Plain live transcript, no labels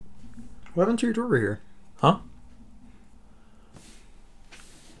What happened to your door over here? Huh?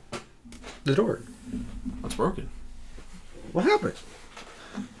 The door. It's broken. What happened?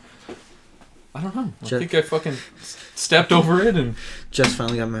 I don't know. I think I fucking stepped over it and... Jess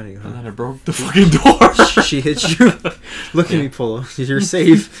finally got mad at you, huh? And then I broke the fucking door. She hit you. Look at me, Polo. You're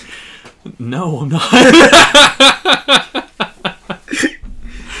safe. No, I'm not.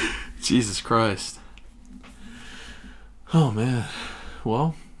 Jesus Christ. Oh, man.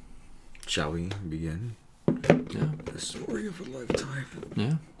 Well. Shall we begin? Yeah. The story of a lifetime.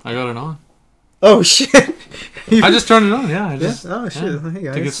 Yeah. I got it on. Oh, shit. I just turned it on, yeah. Oh, shit. Yeah, Hey,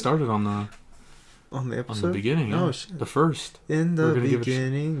 guys. to get started on the episode? On the beginning, yeah. Oh, shit. The first. In the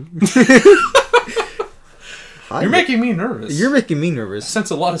beginning. You're making me nervous. You're making me nervous. I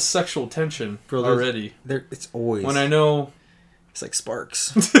sense a lot of sexual tension already. It's always... When I know... It's like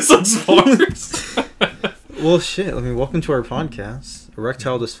sparks. It's like sparks. Well, shit. I mean, welcome to our podcast,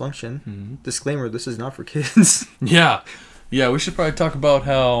 Erectile Dysfunction. Mm-hmm. Disclaimer, this is not for kids. Yeah. Yeah, we should probably talk about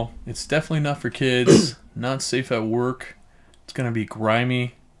how it's definitely not for kids, not safe at work. It's going to be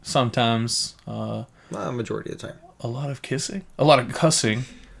grimy sometimes. Majority of the time. A lot of kissing. A lot of cussing.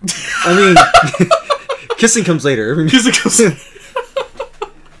 I mean, kissing comes later. Kissing comes later.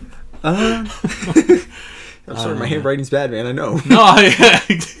 I'm sorry, my handwriting's bad, man. I know. No, I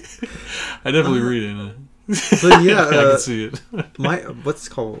definitely read it. But yeah, I can see it. What's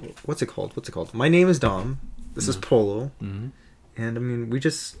it called? My name is Dom. This is Polo. Mm-hmm. And I mean,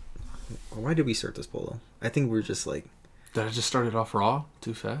 why did we start this, Polo? I think we're just like... Did I just start it off raw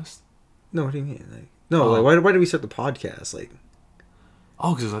too fast? No, what do you mean? Why did we start the podcast?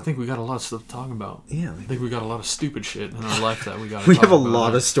 Because I think we got a lot of stuff to talk about. Yeah. I think we got a lot of stupid shit in our life that we got to We talk have a about.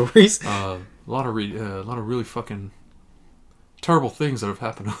 lot of stories. A lot of really fucking terrible things that have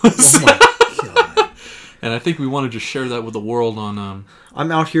happened to us. Oh my god. And I think we want to just share that with the world on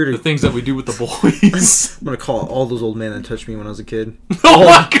I'm out here to... the things that we do with the boys. I'm going to call all those old men that touched me when I was a kid. Oh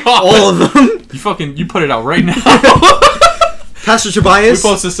my god! All of them. You put it out right now. Pastor Tobias. We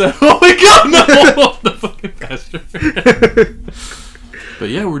supposed to say, oh my god, no! The fucking pastor. But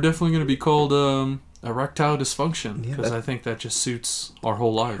yeah, we're definitely going to be called Erectile Dysfunction. Because I think that just suits our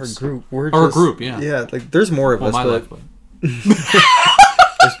whole lives. Our group. Our group, yeah. Yeah, there's more of us, my but... life,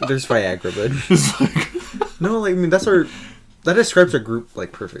 There's Viagra, bud. No, I mean, that describes our group,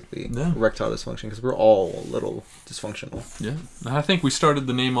 perfectly. Yeah. Erectile dysfunction, because we're all a little dysfunctional. Yeah. I think we started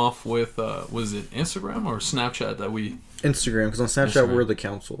the name off with, was it Instagram or Snapchat that we... Instagram, because on Snapchat, we're the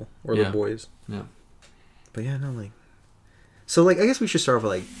council, or the boys. Yeah. But yeah, no, So, I guess we should start off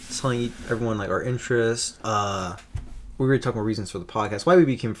with, telling everyone, our interests. We were talking about reasons for the podcast, why we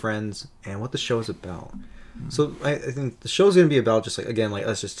became friends, and what the show is about. So I think the show's going to be about just again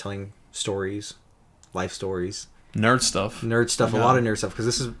us just telling stories, life stories, nerd stuff, a lot of nerd stuff, because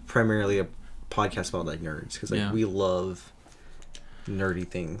this is primarily a podcast about nerds, because we love nerdy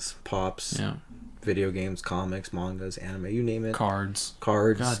things, pops, video games, comics, mangas, anime, you name it, cards,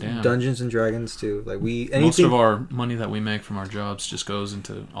 goddamn. Dungeons and Dragons too. Most of our money that we make from our jobs just goes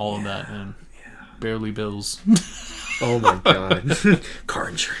into all of that and barely bills. Oh my god. Car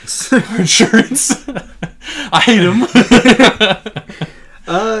insurance. Car insurance. I hate them.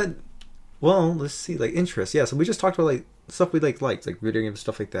 Well, let's see. Interests. Yeah, so we just talked about stuff we liked, video games,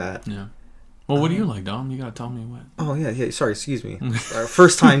 stuff like that. Yeah. Well, what do you like, Dom? You gotta tell me what. Oh yeah. Sorry, excuse me.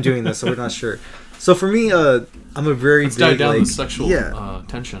 First time doing this, so we're not sure. So for me, I'm a very Let's big dive down the sexual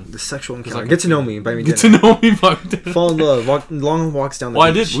tension. The sexual encounter. Get to know me by me. Get to know me by fall in love. Long walks down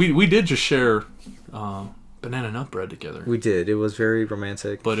the beach. We did just share banana nut bread together. We did. It was very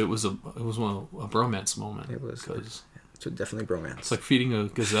romantic. But it was a bromance moment. It was because it's definitely bromance. It's like feeding a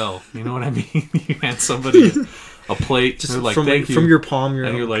gazelle. You know what I mean? You hand somebody a plate. Just they're like, from, thank you. From your palm.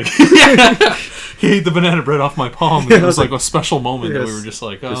 And you're like, yeah. He ate the banana bread off my palm. And it was a special moment that we were just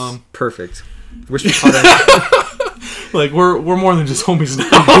like, perfect. Wish we caught it. We're more than just homies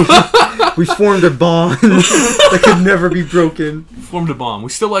now. We formed a bond that could never be broken. Formed a bond. We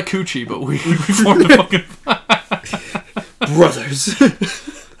still like coochie, but we formed a fucking brothers.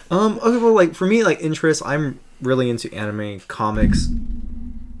 Okay, well, for me, interests, I'm really into anime, comics,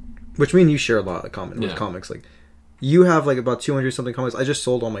 which me and you share a lot of with comics. You have about 200 something comics. I just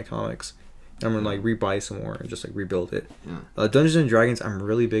sold all my comics. I'm gonna rebuy some more and just rebuild it. Yeah. Dungeons and Dragons, I'm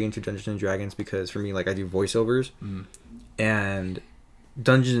really big into Dungeons and Dragons because for me, I do voiceovers, and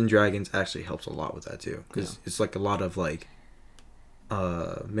Dungeons and Dragons actually helps a lot with that too, because it's a lot of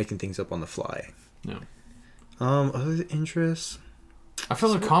making things up on the fly. Yeah. Other interests, I feel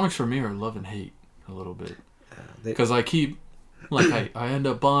like comics for me are love and hate a little bit, because I keep I end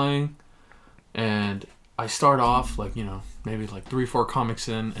up buying, and I start off like, you know, maybe like 3-4 comics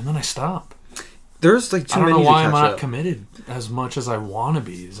in, and then I stop. There's like too many. I don't know why I'm not committed as much as I want to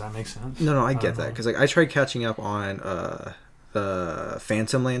be. Does that make sense? No, I get that, because like I tried catching up on the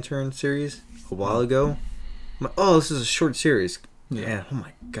Phantom Lantern series a while ago. I'm like, oh, this is a short series. Yeah. And oh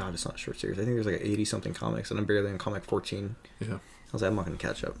my god, it's not a short series. I think there's like 80 something comics, and I'm barely in comic 14. Yeah. I was like, I'm not gonna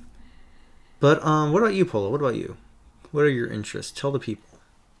catch up. But what about you, Polo? What about you? What are your interests? Tell the people.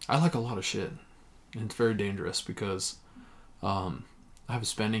 I like a lot of shit, and it's very dangerous because I have a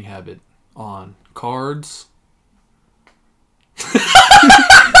spending habit on cards.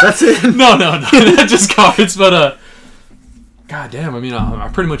 That's it. No, not just cards, but god damn, I mean, I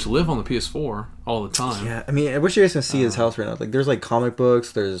pretty much live on the PS4 all the time. Yeah, I mean, I wish you guys can see his house right now. Like, there's like comic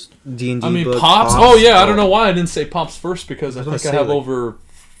books, there's D&D books. I mean, Pops. Oh yeah, I don't know why I didn't say Pops first, because I think I have like, over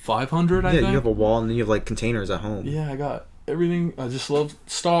 500. I think. You have a wall, and then you have like containers at home. Yeah, I got everything. I just love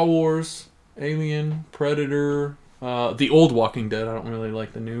Star Wars, Alien, Predator, the old Walking Dead. I don't really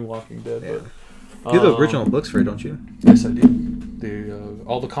like the new Walking Dead. Yeah. But you have the original books for it, don't you? Yes, I do.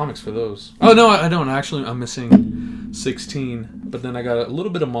 All the comics for those. Oh no, I don't actually. I'm missing 16, but then I got a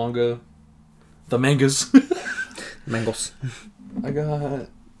little bit of manga. The mangas. Mangles. I got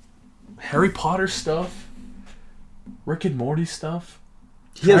Harry Potter stuff, Rick and Morty stuff,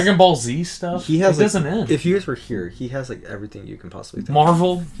 Dragon Ball Z stuff. He has. It doesn't end. If you guys were here, he has like everything you can possibly think.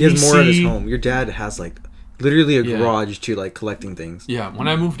 Marvel. He has more at his home. Your dad has like literally a garage to like collecting things. Yeah. When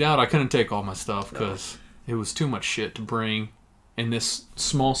I moved out, I couldn't take all my stuff because it was too much shit to bring in this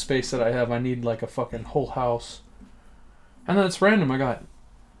small space that I have. I need like a fucking whole house. And then it's random. I got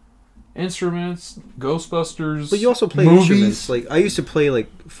instruments, Ghostbusters. But you also play movies. Instruments. Like I used to play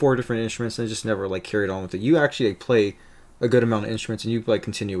like 4 different instruments and I just never like carried on with it. You actually like play a good amount of instruments and you like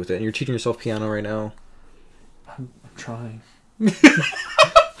continue with it. And you're teaching yourself piano right now. I'm trying.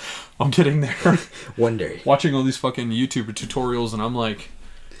 I'm getting there. One day. Watching all these fucking YouTuber tutorials and I'm like,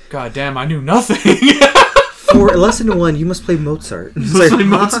 God damn, I knew nothing. For lesson 1, you must play Mozart. Play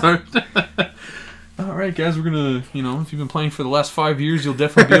Mozart. Alright guys, we're gonna, you know, if you've been playing for the last 5 years, you'll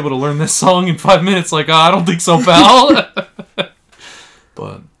definitely be able to learn this song in 5 minutes. Like, I don't think so, pal.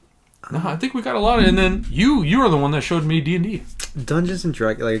 But, no, I think we got a lot of, and then you are the one that showed me D&D. Dungeons and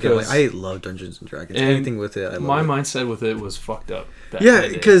Dragons, like, again, like, I love Dungeons and Dragons. Anything with it, I love my it. mindset with it was fucked up. Yeah,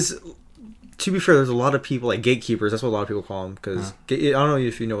 because, to be fair, there's a lot of people, like, gatekeepers, that's what a lot of people call them, because, I don't know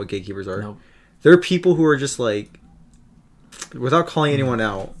if you know what gatekeepers are. Nope. There are people who are just, like, without calling anyone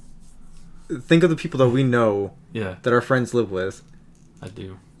out, think of the people that we know that our friends live with. I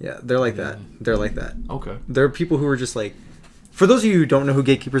do. Yeah, they're like that. They're like that. Okay. There are people who are just like... For those of you who don't know who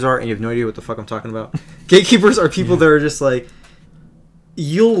gatekeepers are and you have no idea what the fuck I'm talking about, gatekeepers are people that are just like...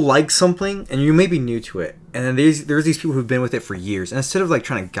 You'll like something and you may be new to it. And then there's these people who've been with it for years. And instead of like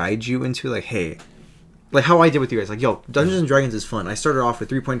trying to guide you into like, hey... Like how I did with you guys. Like, yo, Dungeons and Dragons is fun. I started off with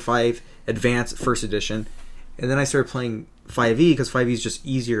 3.5 Advanced First Edition. And then I started playing 5e because 5e is just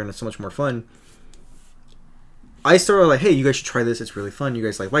easier and it's so much more fun. I started like, hey, you guys should try this. It's really fun. You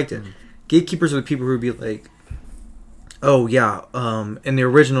guys like liked it. Gatekeepers are the people who would be like, oh yeah, in the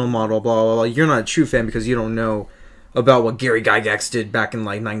original model, blah blah blah. You're not a true fan because you don't know about what Gary Gygax did back in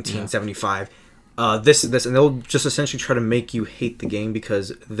like 1975. This, and they'll just essentially try to make you hate the game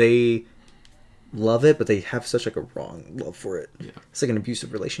because they love it, but they have such like a wrong love for it. Yeah. It's like an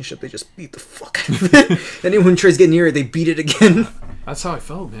abusive relationship. They just beat the fuck out of it. Anyone who tries to get near it, they beat it again. That's how I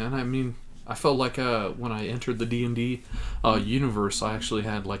felt, man. I mean, I felt like when I entered the D&D universe, I actually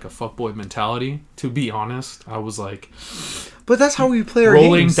had like a fuckboy mentality. To be honest, I was like, but that's how we play our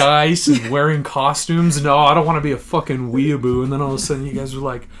rolling games. Dice and wearing costumes. No, I don't want to be a fucking weeaboo. And then all of a sudden, you guys were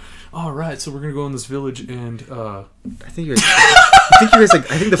like, all right, so we're gonna go in this village and I think you guys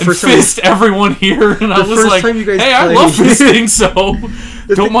like. I think the first time fist everyone here, and I was like, hey, played. I love fisting, so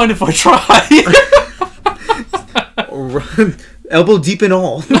don't mind if I try. Elbow deep in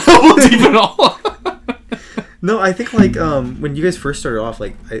all. Elbow deep in all. No, I think like when you guys first started off,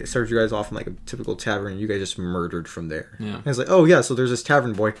 like I started you guys off in like a typical tavern, and you guys just murdered from there. Yeah. And I was like, oh yeah, so there's this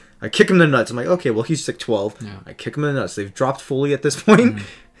tavern boy. I kick him in the nuts. I'm like, okay, well he's like 12. Yeah. I kick him in the nuts. They've dropped fully at this point. Mm-hmm.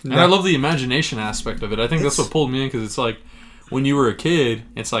 And I love the imagination aspect of it. I think that's what pulled me in, because it's like when you were a kid,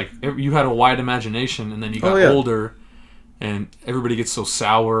 it's like you had a wide imagination, and then you got older, and everybody gets so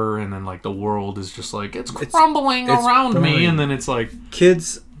sour, and then like the world is just like it's crumbling around me, and then it's like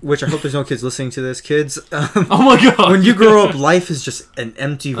kids. Which I hope there's no kids listening to this. Kids, oh my god! When you grow up, life is just an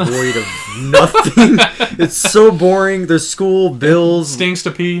empty void of nothing. It's so boring. There's school, bills, stings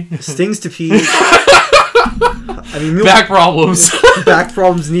to pee. Stings to pee. I mean, back problems. Back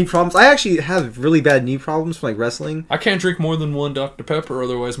problems, knee problems. I actually have really bad knee problems from like wrestling. I can't drink more than one Dr. Pepper,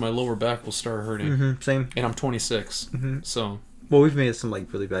 otherwise my lower back will start hurting. Mm-hmm, same. And I'm 26, so. Well, we've made some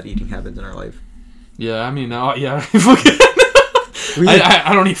like really bad eating habits in our life. Yeah, I mean, yeah.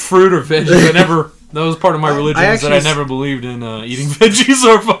 I don't eat fruit or veggies. That was part of my religion, that I never believed in eating veggies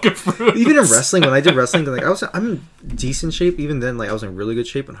or fucking fruit. Even in wrestling, when I did wrestling, like I'm in decent shape. Even then, like I was in really good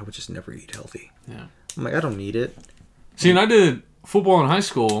shape, and I would just never eat healthy. Yeah, I'm like, I don't need it. See, and I did football in high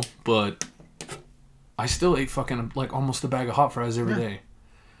school, but I still ate fucking like almost a bag of hot fries every day.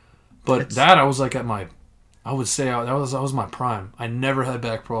 But I was like I would say that was my prime. I never had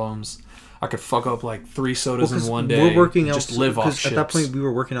back problems. I could fuck up like 3 sodas in one day. We're working out, just live off chips. At that point, we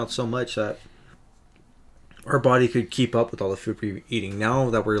were working out so much that our body could keep up with all the food we were eating. Now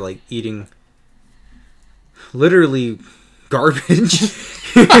that we're like eating literally garbage,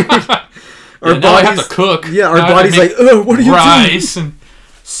 our bodies I have to cook. Yeah, our body's like, oh, what are you doing? Rice and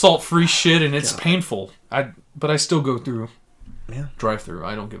salt-free shit, and it's painful. But I still go through. Yeah. Drive-through.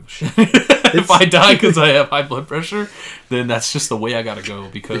 I don't give a shit. If I die because I have high blood pressure, then that's just the way I gotta go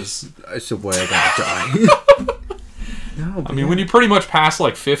because it's the way I gotta die. No, I mean, when you pretty much pass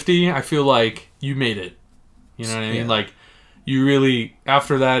like 50, I feel like you made it. You know what I mean? Like, you really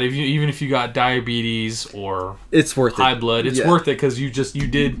after that, even if you got diabetes or it's worth high blood, it's worth it because you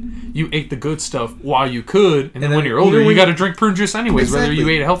ate the good stuff while you could, and then when you're older, you got to drink prune juice anyways, whether you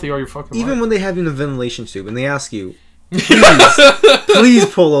ate healthy or you're fucking. Even when they have you in a ventilation tube and they ask you, please,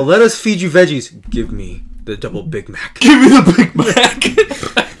 Polo, let us feed you veggies. Give me the double Big Mac. Give me the Big Mac.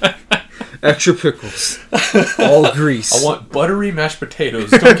 Extra pickles. All grease. I want buttery mashed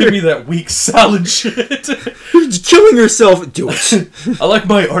potatoes. Don't give me that weak salad shit. You're killing yourself. Do it. I like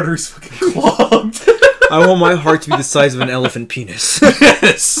my arteries fucking clogged. I want my heart to be the size of an elephant penis.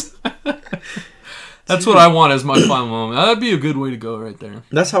 Yes. That's what I want as my final moment. That'd be a good way to go right there.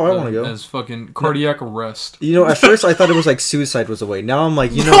 That's how I want to go. As fucking cardiac arrest. You know, at first I thought it was like suicide was the way. Now I'm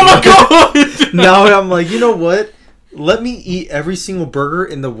like, you know oh my God! Now I'm like, you know what? Let me eat every single burger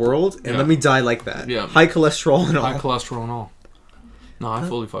in the world and let me die like that. Yeah. High cholesterol and all. High cholesterol and all. No, I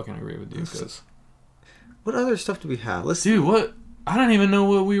fully fucking agree with you. Cause... What other stuff do we have? Dude, what? I don't even know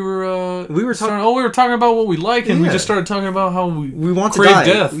what we were... we were talking... we were talking about what we like, and we just started talking about how we want crave to die.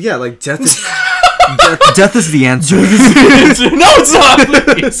 Death. Yeah, like death is... death is the answer. No, it's not,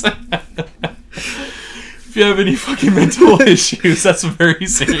 please. If you have any fucking mental issues, that's a very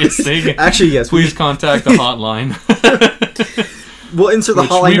serious thing. Actually, yes. Please contact the hotline. We'll insert the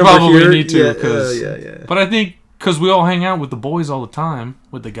hotline number here. We probably need to. But I think because we all hang out with the boys all the time,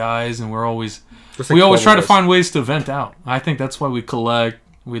 with the guys, and we always try to find ways to vent out. I think that's why we collect.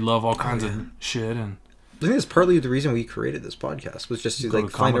 We love all kinds of shit. And I think it's partly the reason we created this podcast was just to like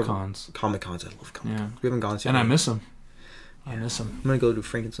find Comic-Cons. Comic-Cons. I love Comic-Cons. We haven't gone to and I miss them. I'm gonna go to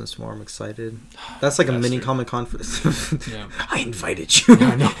Frankincense tomorrow. I'm excited. That's like a mini Comic-Con for this. Yeah. I invited you. Yeah,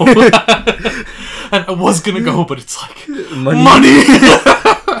 I know. And I was gonna go, but it's like money.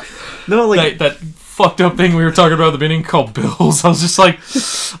 No, like that fucked up thing we were talking about at the beginning called bills. I was just like,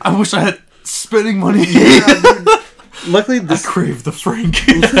 I wish I had spending money. Yeah, luckily, I crave the Frank.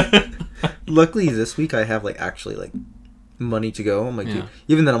 Luckily, this week I have like actually like money to go. I'm like, dude,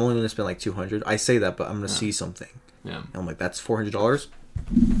 even then I'm only gonna spend like $200. I say that, but I'm gonna see something. Yeah. And I'm like, that's $400.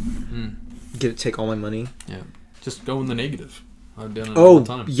 Take all my money. Yeah. Just go in the negative. I've done it all the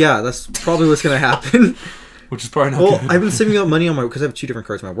time. Yeah, that's probably what's gonna happen. Which is probably not good. I've been saving up money on because I have 2 different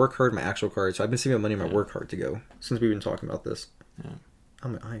cards, my work card, my actual card. So I've been saving up money on my work card to go since we've been talking about this. Yeah. Oh,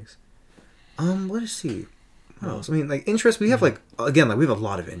 my eyes. Let's see. What else? I mean, like interest. We have we have a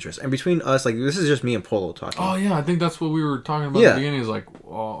lot of interest, and between us, like this is just me and Polo talking. Oh yeah, I think that's what we were talking about at the beginning. Is like, I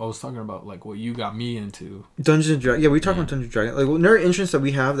was talking about like what you got me into. Dungeons and Dragons. Yeah, we talked about Dungeons and Dragons. Like another interest that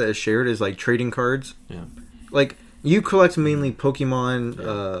we have that is shared is like trading cards. Yeah. Like you collect mainly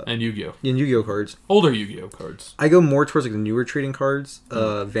Pokemon and Yu-Gi-Oh. And Yu-Gi-Oh cards. Older Yu-Gi-Oh cards. I go more towards like the newer trading cards.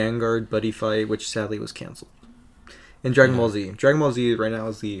 Vanguard, Buddy Fight, which sadly was canceled. And Dragon Ball Z. Dragon Ball Z right now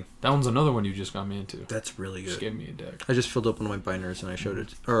is the... That one's another one you just got me into. That's really good. Just gave me a deck. I just filled up one of my binders and I showed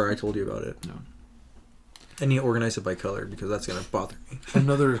it. Or I told you about it. No. I need to organize it by color because that's going to bother me.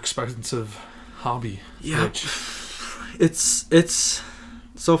 Another expensive hobby. Yeah. It's...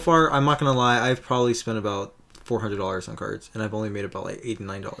 So far, I'm not going to lie, I've probably spent about $400 on cards. And I've only made about like $8 and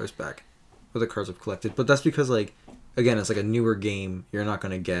 $9 back with the cards I've collected. But that's because like... Again, it's like a newer game. You're not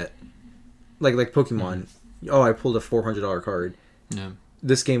going to get... Like Pokemon... Oh, I pulled a $400 card. Yeah.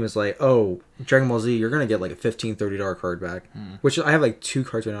 This game is like, Dragon Ball Z, you're going to get like a $15, $30 card back. Which I have like 2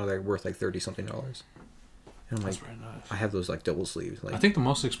 cards right now that are worth like $30-something. And I'm like, that's very nice. I have those like double sleeves. Like, I think the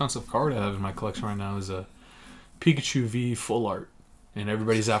most expensive card I have in my collection right now is a Pikachu V full art, and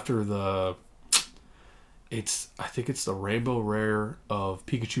everybody's after the. I think it's the Rainbow Rare of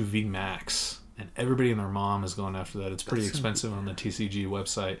Pikachu V Max. And everybody and their mom is going after that. It's pretty expensive on the TCG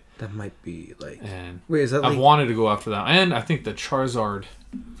website. That might be like. And wait, is that? I've wanted to go after that, and I think the Charizard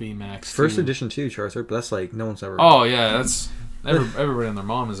VMAX first edition too, Charizard, but that's like no one's ever. Oh yeah, that's everybody and their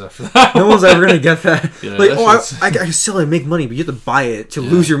mom is after that. No one's ever gonna get that. Yeah, like, I can sell it and make money, but you have to buy it to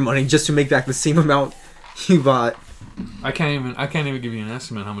lose your money just to make back the same amount you bought. I can't even give you an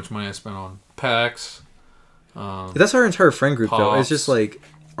estimate how much money I spent on packs. That's our entire friend group, though. It's just like.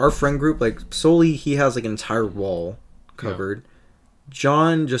 Our friend group, like, solely, he has, like, an entire wall covered. Yeah.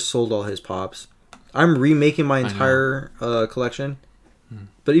 John just sold all his pops. I'm remaking my entire collection.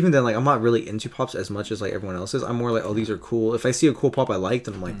 But even then, like, I'm not really into pops as much as, like, everyone else is. I'm more like, oh, these are cool. If I see a cool pop I like,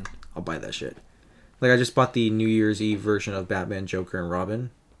 then I'm like, I'll buy that shit. Like, I just bought the New Year's Eve version of Batman, Joker, and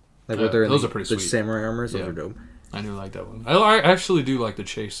Robin. Like, where they're in those are pretty sweet. The samurai armors. Those are dope. I do like that one. I actually do like the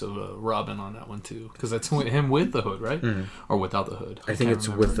chase of Robin on that one too, because that's him with the hood, right? Or without the hood. I think it's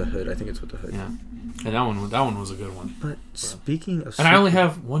with the hood. Yeah, and that one was a good one. But speaking of, and I only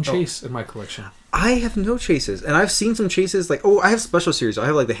have one chase in my collection. I have no chases, and I've seen some chases. Like, I have special series. I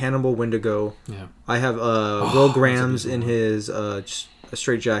have like the Hannibal Wendigo. Yeah. I have Will Graham's in his a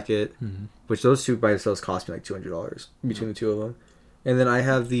straight jacket, which those two by themselves cost me like $200 between the two of them. And then I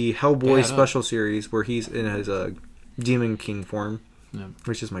have the Hellboy special series where he's in his Demon King form,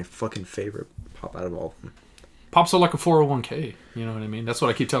 which is my fucking favorite pop out of all of them. Pops are like a 401k, you know what I mean? That's what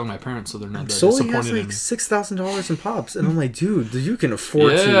I keep telling my parents, so they're not that Sully disappointed. Has like $6,000 in pops, and I'm like, dude, you can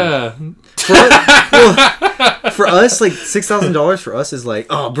afford to. Yeah. For us, like $6,000 for us is like,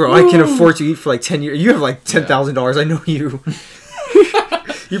 oh, bro, I can afford to eat for like 10 years. You have like $10,000. I know you.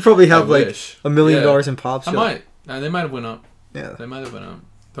 You probably have like $1 million in pops. I might. They might have went up. Yeah. They might have went up.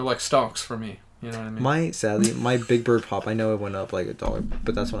 They're like stocks for me. You know what I mean? Sadly, my Big Bird pop, I know it went up like $1,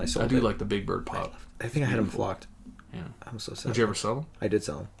 but that's when I sold it. I do like the Big Bird pop. I think I had them flocked. Yeah. I'm so sad. Did you ever sell them? I did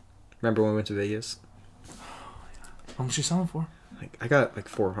sell them. Remember when we went to Vegas? How much did you sell them for? Like, I got like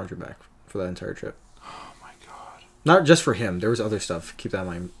 $400 back for that entire trip. Oh my god. Not just for him. There was other stuff. Keep that in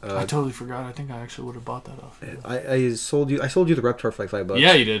mind. I totally forgot. I think I actually would have bought that off. I sold you the Reptar for like $5.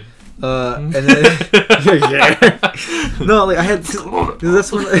 Yeah, you did. And then no, like I had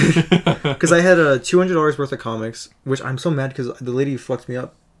that's because I had $200 worth of comics, which I'm so mad because the lady fucked me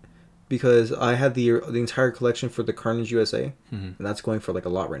up because I had the entire collection for the Carnage USA, and that's going for like a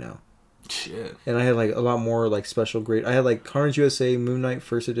lot right now. Shit. And I had like a lot more like special grade. I had like Carnage USA, Moon Knight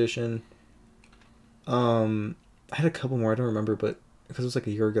first edition. I had a couple more, I don't remember, but because it was like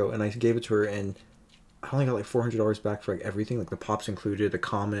a year ago, and I gave it to her, and I only got like $400 back for like everything, like the pops included, the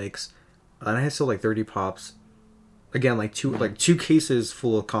comics, and I had still like 30 pops. Again, like two cases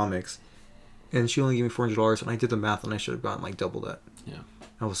full of comics, and she only gave me $400, and I did the math, and I should have gotten like double that. Yeah,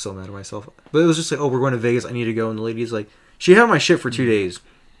 I was so mad at myself, but it was just like, oh, we're going to Vegas, I need to go, and the lady's like, she had my shit for 2 days,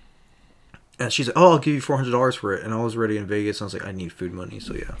 and she's like, oh, I'll give you $400 for it, and I was ready in Vegas, and I was like, I need food money,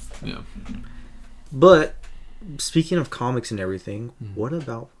 so yeah. Yeah. But speaking of comics and everything, what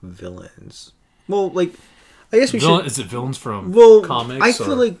about villains? Well, like, I guess we should. Is it villains from comics? I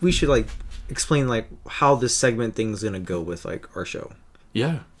feel like we should like explain like how this segment thing's gonna go with like our show.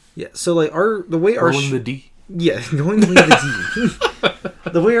 Yeah. Yeah. So like the way our the D. Yeah, going to the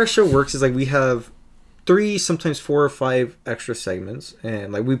D. The way our show works is like we have 3, sometimes 4 or 5 extra segments,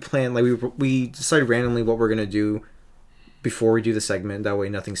 and like we plan like we decide randomly what we're gonna do before we do the segment. That way,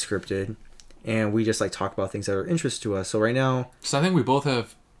 nothing's scripted. And we just like talk about things that are of interest to us. So right now, so I think we both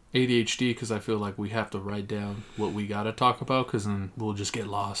have ADHD because I feel like we have to write down what we gotta talk about because then we'll just get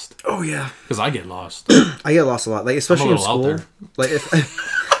lost. Oh yeah, because I get lost. I get lost a lot, like especially in school. Like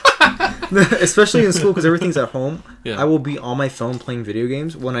especially in school because everything's at home. Yeah. I will be on my phone playing video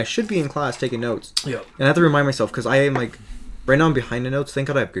games when I should be in class taking notes. Yeah, and I have to remind myself because I am like right now I'm behind in notes. Thank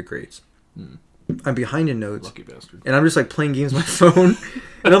God I have good grades. I'm behind in notes. Lucky bastard. And I'm just like playing games on my phone,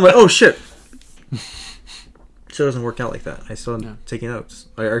 and I'm like, oh shit. So it doesn't work out like that. I still am taking notes.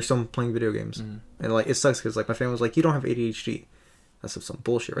 I still playing video games, and like it sucks because like my family was like, "You don't have ADHD." That's some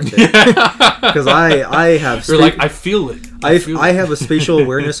bullshit right there. Because I have. You're like I feel it. I have a spatial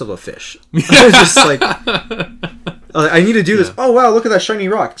awareness of a fish. It's just like I need to do this. Oh wow, look at that shiny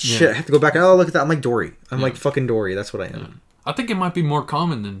rock. Shit, I have to go back. Oh look at that. I'm like Dory. I'm like fucking Dory. That's what I am. Yeah. I think it might be more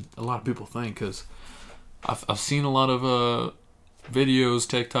common than a lot of people think because I've seen a lot of videos,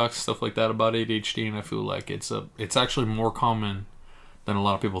 TikToks, stuff like that about ADHD, and I feel like it's actually more common than a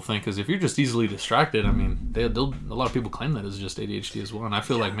lot of people think. Because if you're just easily distracted, I mean, a lot of people claim that it's just ADHD as well. And I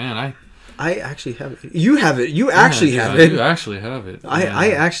feel like, man, I actually have it. You have it. You actually have it. You actually have it.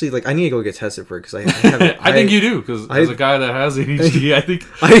 I actually I need to go get tested for it because I have it. I think you do because as a guy that has ADHD, I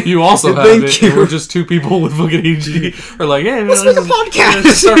think you also have it. And we're just two people with fucking ADHD. We're like, hey, let's make a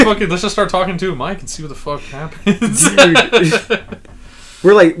podcast. Let's just start talking to Mike and see what the fuck happens. Dude.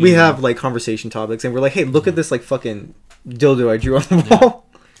 We're like we have like conversation topics and we're like, hey, look at this like fucking dildo I drew on the wall.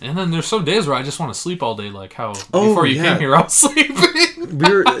 And then there's some days where I just want to sleep all day, like how before you came here I was sleeping.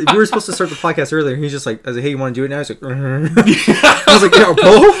 we were supposed to start the podcast earlier. And he's just like, I was like, hey, you want to do it now? He's like, I was like, yeah,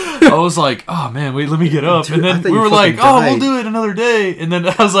 bro. I was like, oh man, wait, let me get up. Dude, and then we were like, we'll do it another day. And then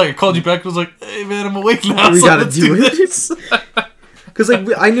I was like, I called you back and was like, hey man, I'm awake now. We gotta do it. Because like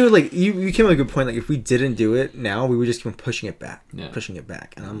I knew like you came up with a good point. Like if we didn't do it now, we would just keep pushing it back,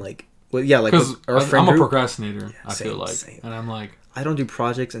 And I'm like, well, yeah, like because I'm a group, procrastinator. I feel like, and I'm like. I don't do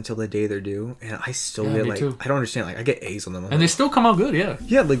projects until the day they're due, and I still get like I don't understand. Like I get A's on them, and they still come out good. Yeah,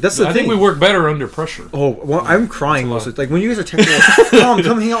 like that's the thing. I think we work better under pressure. Oh, well, I'm crying most of it. Like when you guys are texting, like, Mom,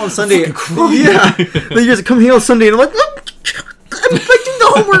 come hang out on Sunday. Yeah, like you guys come hang out on Sunday, and I'm like, I'm doing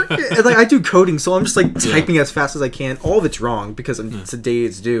the homework, and like I do coding, so I'm just like typing as fast as I can. All of it's wrong because it's the day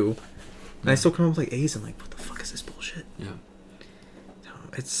it's due, and I still come up with like A's. I'm like, what the fuck is this bullshit? Yeah, no,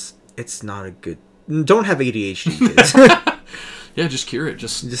 it's not a good. Don't have ADHD, kids. Yeah, just cure it.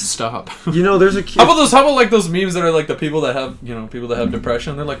 Just stop. You know, there's a cure. How about like those memes that are like the people that have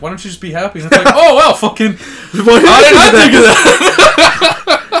depression? They're like, why don't you just be happy? And it's like, oh wow, fucking. Why did I think of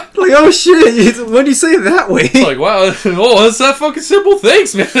that? Like, oh shit! When do you say it that way? It's like, wow, oh, that's that fucking simple.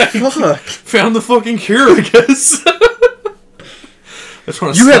 Thanks, man. Fuck. Found the fucking cure, I guess.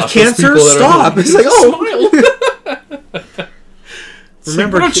 You have cancer? Stop! It's like, oh.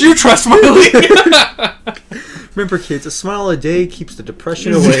 Remember, why don't you try smiling? Remember, kids, a smile a day keeps the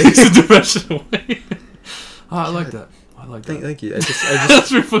depression away. Keeps the depression away. Oh, I like that. Thank you. I just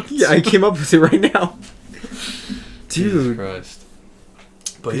I came up with it right now. Dude. Jesus Christ.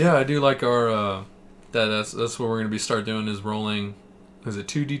 But yeah, I do like our that's what we're gonna start doing is rolling. Is it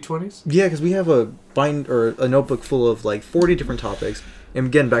 2 D20s? Yeah, because we have a notebook full of like 40 different topics, and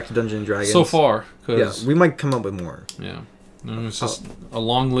getting back to Dungeons and Dragons. So far, yeah, we might come up with more. Yeah. It's just a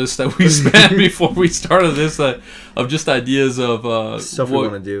long list that we spent before we started this of just ideas of stuff we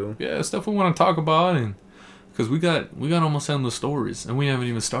want to do. Yeah, stuff we want to talk about, and because we got almost endless stories, and we haven't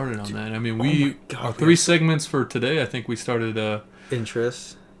even started on that. I mean, our 3 segments for today. I think we started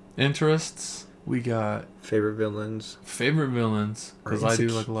interests. We got favorite villains, because I do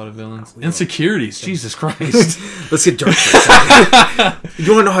like a lot of villains. Insecurities, Jesus Christ. Let's get dark for a second.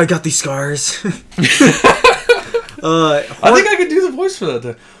 You want to know how I got these scars? I think I could do the voice for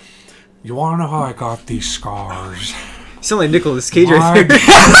that. You want to know how I got these scars? You sound like Nicolas Cage right there.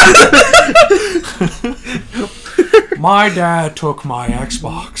 My dad took my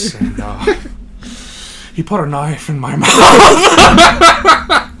Xbox and he put a knife in my mouth.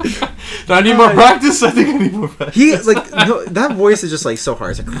 Do I need more practice? I think I need more practice. That voice is just like so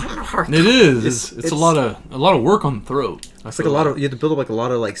hard. It's like it is. It's a lot of work on the throat. It's like a lot of you have to build up like a lot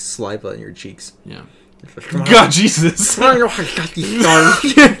of like saliva in your cheeks. Yeah. God, Jesus. You want to know how I got these scars?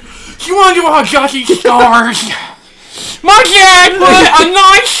 You want to know how I got these scars? My dad put a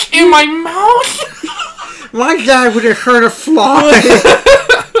knife in my mouth. My dad would have hurt a fly.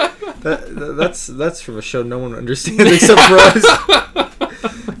 That's from a show no one understands except for us.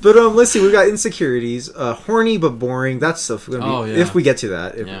 But let's see. We got insecurities, horny but boring. That's stuff gonna be if we get to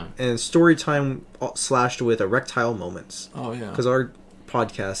that. And story time slashed with erectile moments. Oh yeah. Because our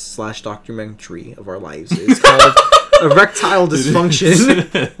podcast / documentary of our lives is called Erectile Dysfunction.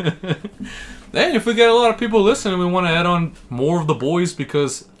 Hey, if we get a lot of people listening, we want to add on more of the boys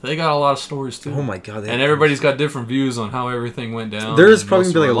because they got a lot of stories too. Oh my god! And everybody's got different views on how everything went down. There's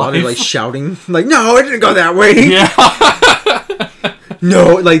probably gonna be like a lot of like shouting, like, "No, it didn't go that way." Yeah.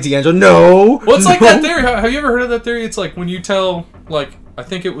 No, like D'Angelo. No. Well, it's like that theory. Have you ever heard of that theory? It's like when you tell like. I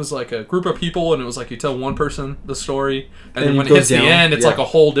think it was like a group of people, and it was like you tell one person the story, and then when it hits the end, it's like a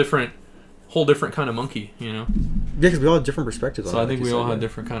whole different kind of monkey, you know? Yeah, because we all have different perspectives on it. So I think we all have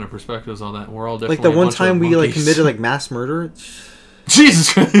different kind of perspectives on that. We're all like definitely the one time we like committed like mass murder.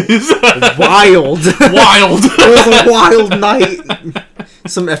 Jesus Christ. Wild. It was a wild night.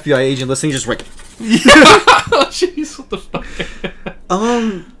 Some FBI agent listening just like... Jeez, what the fuck?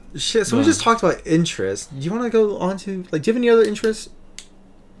 Shit, so we just talked about interests. Do you want to go on to... Like, do you have any other interests?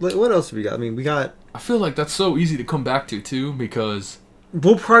 Like, what else have we got? I mean, we got... I feel like that's so easy to come back to, too, because...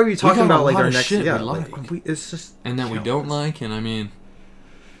 We'll probably be talking about, like, our next... Shit yeah, like. It's just... And that we don't like, and I mean...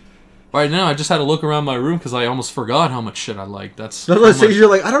 Right now, I just had to look around my room because I almost forgot how much shit I like. That's... Let's say you're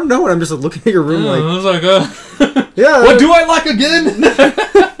like, I don't know, and I'm just like, looking at your room like... I was like, yeah. What do I like again?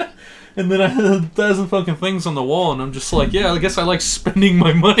 And then I had 1,000 fucking things on the wall, and I'm just like, yeah, I guess I like spending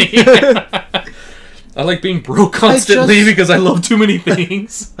my money. I like being broke constantly because I love too many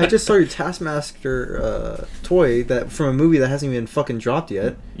things. I just saw your Taskmaster toy that from a movie that hasn't even fucking dropped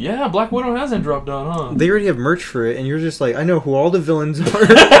yet. Yeah, Black Widow hasn't dropped out, huh? They already have merch for it, and you're just like, I know who all the villains are.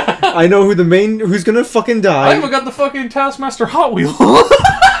 I know who's gonna fucking die. I even got the fucking Taskmaster Hot Wheel.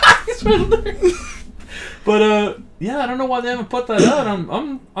 But yeah, I don't know why they haven't put that out.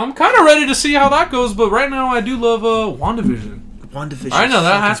 I'm kind of ready to see how that goes, but right now I do love WandaVision. I know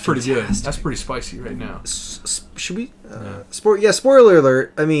that's pretty good. That's pretty spicy right now. Should we? Spoiler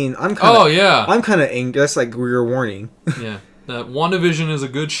alert. I mean, I'm kind of. Oh yeah. I'm kind of angry. That's like your warning. Yeah. That WandaVision is a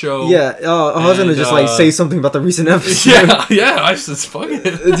good show. Yeah. I was gonna just like say something about the recent episode. Yeah. I just fuck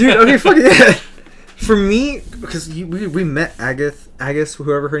it, dude. Okay, fuck it. For me, because we met Agus,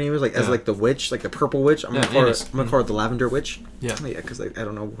 whoever her name is, like as like the witch, like the purple witch. I'm gonna call her the lavender witch. Yeah. Yeah, because like, I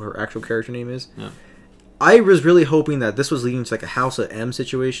don't know what her actual character name is. Yeah. I was really hoping that this was leading to like a House of M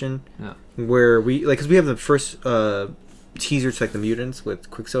situation, where we like because we have the first teaser to like the mutants with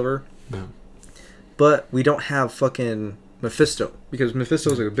Quicksilver, but we don't have fucking Mephisto because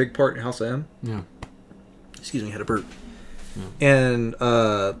Mephisto is like a big part in House of M. Yeah. Excuse me, I had a burp. Yeah. And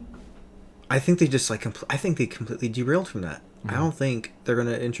I think they just like I think they completely derailed from that. I don't think they're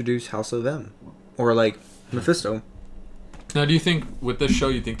gonna introduce House of M or like Mephisto. Now, do you think with this show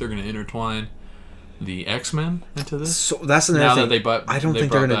you think they're gonna intertwine the X-Men into this? So that's another thing. I don't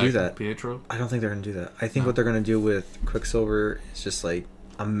think they're going to do that. Pietro? I don't think they're going to do that. I think what they're going to do with Quicksilver is just like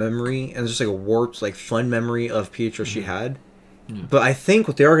a memory, and it's just like a warped, like fun memory of Pietro she had. Yeah. But I think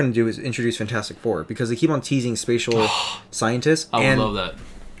what they are going to do is introduce Fantastic Four because they keep on teasing spatial scientists. I would love that.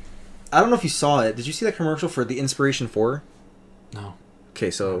 I don't know if you saw it. Did you see that commercial for the Inspiration 4? No.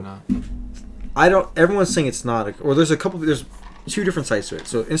 Okay, so I don't. Everyone's saying it's not, or there's two different sides to it.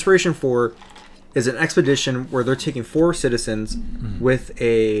 So Inspiration 4 is an expedition where they're taking 4 citizens with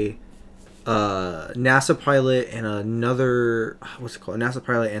a NASA pilot and another NASA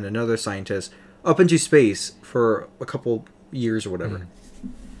pilot and another scientist up into space for a couple years or whatever.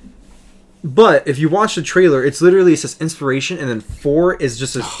 But if you watch the trailer, it says Inspiration and then 4 is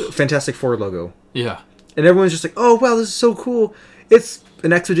just a Fantastic Four logo. Yeah. And everyone's just like, oh wow, this is so cool. It's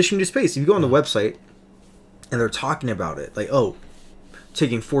an expedition to space. If you go on the website and they're talking about it, like, oh,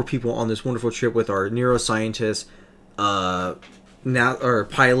 taking 4 people on this wonderful trip with our neuroscientist, or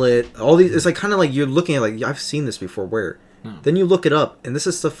pilot, all these. It's like kind of like you're looking at like I've seen this before. Where then you look it up, and this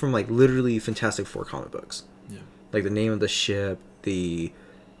is stuff from like literally Fantastic Four comic books. Yeah. Like the name of the ship, the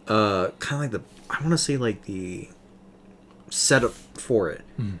kind of like I want to say like the setup for it.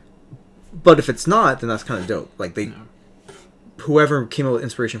 But if it's not, then that's kind of dope. Like whoever came up with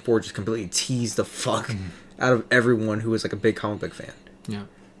Inspiration 4 just completely teased the fuck out of everyone who was like a big comic book fan. Yeah.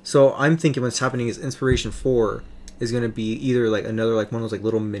 So I'm thinking what's happening is Inspiration 4 is going to be either like another like one of those like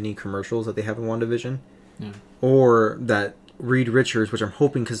little mini commercials that they have in WandaVision, or that Reed Richards, which I'm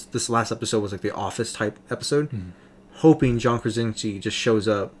hoping because this last episode was like the Office type episode, hoping John Krasinski just shows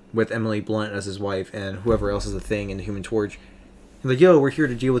up with Emily Blunt as his wife and whoever else is a thing in the Human Torch. Like, yo, we're here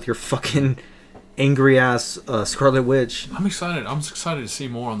to deal with your fucking angry ass Scarlet Witch. I'm excited. I'm excited to see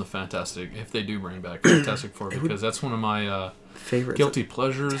more on the Fantastic if they do bring back Fantastic Four because that's one of my favorite guilty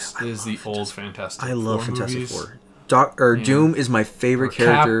pleasures is the old Fantastic Four. I love Fantastic Four. Doom is my favorite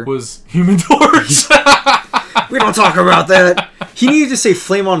character. Cap was Human Torch. We don't talk about that. He needed to say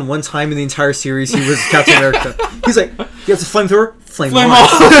flame on one time in the entire series. He was Captain America. He's like, he has a flamethrower? Flame on.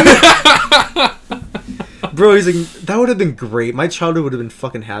 Bro, he's like, that would have been great. My childhood would have been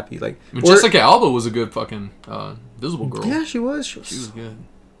fucking happy. Like, Jessica Alba was a good fucking Visible Girl. Yeah, she was. She was good.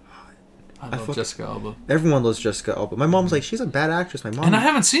 I love Jessica Alba. Everyone loves Jessica Alba. My mom's like, she's a bad actress. My mom. And I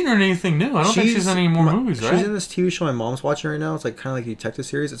haven't seen her in anything new. I don't think she's in any more movies, right? She's in this TV show my mom's watching right now. It's like kind of like a detective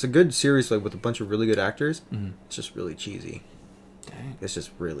series. It's a good series, like with a bunch of really good actors. It's just really cheesy. Dang. It's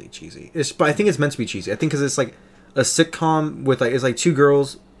just really cheesy. But I think it's meant to be cheesy. I think because it's like a sitcom with like it's like 2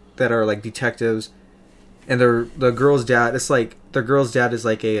 girls that are like detectives, and the girl's dad. It's like the girl's dad is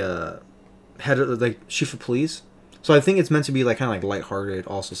like a head of like chief of police. So I think it's meant to be like kind of like lighthearted,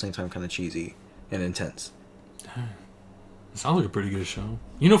 also same time kind of cheesy and intense. It sounds like a pretty good show.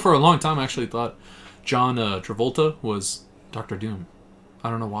 You know, for a long time I actually thought John Travolta was Dr. Doom.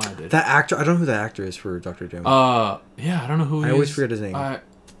 I don't know why I did. That actor, I don't know who that actor is for Dr. Doom. Yeah, I don't know who he is. I always forget his name.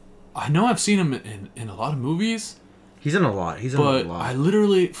 I know I've seen him in a lot of movies. He's in a lot. But I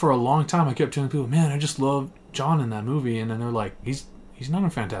literally, for a long time, I kept telling people, man, I just love John in that movie. And then they're like, he's not in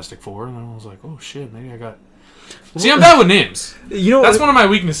Fantastic Four. And I was like, oh shit, maybe I got... See, I'm bad with names. You know, that's one of my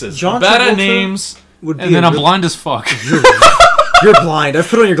weaknesses. I'm bad at names, and then I'm blind as fuck. You're blind. I've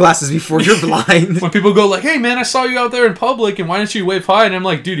put on your glasses before. You're blind. When people go like, "Hey man, I saw you out there in public, and why didn't you wave hi?" And I'm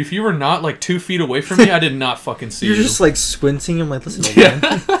like, "Dude, if you were not like 2 feet away from me, I did not fucking see you." You're just like squinting. I'm like, listen, old man.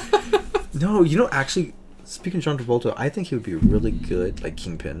 No, actually, speaking of John Travolta, I think he would be really good like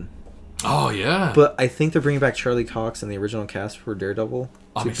Kingpin. Oh yeah. But I think they're bringing back Charlie Cox and the original cast for Daredevil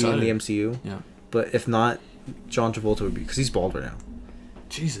to be in the MCU. Yeah. But if not, John Travolta would be, because he's bald right now.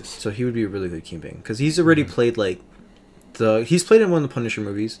 Jesus. So he would be a really good Kingpin because he's already played like he's played in one of the Punisher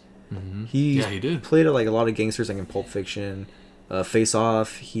movies. Mm-hmm. He did. Played like a lot of gangsters like in Pulp Fiction, Face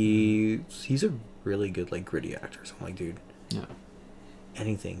Off. He's a really good like gritty actor. So I'm like, dude, yeah,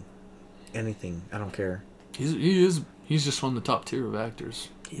 anything, I don't care. He's just one of the top tier of actors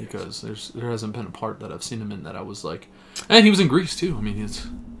because there hasn't been a part that I've seen him in that I was like, and he was in Grease too. I mean,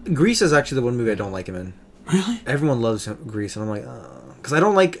 Grease is actually the one movie I don't like him in. Really? Everyone loves Grease, and I'm like, because I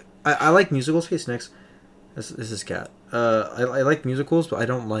don't like. I like musicals. Hey, Snacks. This is Cat. I like musicals, but I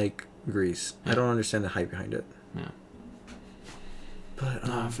don't like Grease. Yeah. I don't understand the hype behind it. Yeah. But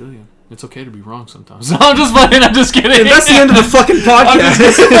I feel you. It's okay to be wrong sometimes. No, I'm just fucking. I'm just kidding. And that's the end of the fucking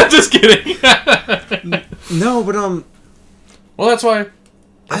podcast. I'm just kidding. No, but well, that's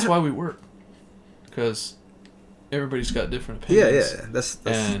why we work, because everybody's got different opinions. Yeah. That's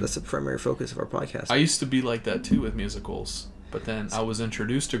the primary focus of our podcast. I used to be like that too with musicals, but then I was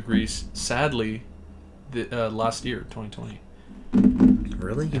introduced to Grease, sadly, last year, 2020.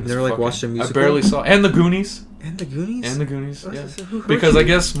 Really? You've never watched a musical? I barely saw, and the Goonies. And the Goonies? Yeah. Because I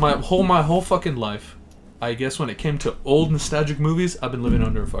guess my whole fucking life, I guess when it came to old nostalgic movies, I've been living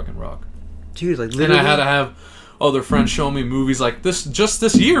under a fucking rock. Dude, like literally. And I had to have other friends show me movies like this. Just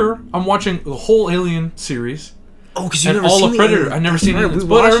this year, I'm watching the whole Alien series. Oh, because you never seen Predator. I've never seen it.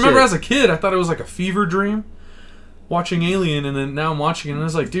 But I remember as a kid, I thought it was like a fever dream watching Alien, and then now I'm watching it, and I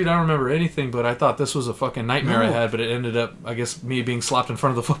was like, dude, I don't remember anything, but I thought this was a fucking nightmare I had, but it ended up, I guess, me being slapped in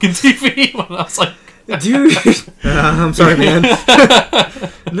front of the fucking TV when I was like... Dude! I'm sorry, man.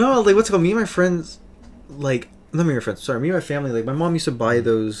 No, like, what's it called? Me and my friends, like... Not me and my friends, sorry. Me and my family, like, my mom used to buy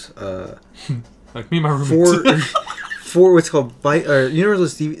those, like, me and my roommates. Four what's called you know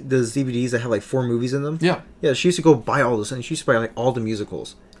those DVDs that have like 4 movies in them? Yeah, she used to go buy all those, and she used to buy like all the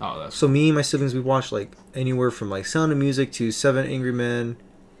musicals. Oh, that's so me and my siblings, we watched like anywhere from like Sound of Music to 7 Angry Men.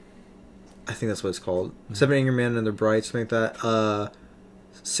 I think that's what it's called. 7 Angry Men and Their Bride, something like that.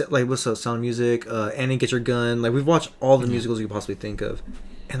 Like what's up, Sound of Music, Annie Get Your Gun. Like we've watched all the musicals you could possibly think of.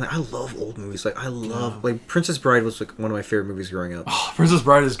 And like, I love old movies. Like I love like Princess Bride was like one of my favorite movies growing up. Oh, Princess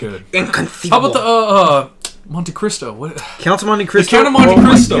Bride is good. Inconceivable. How about the Monte Cristo? What? Count of Monte Cristo. The Count of Monte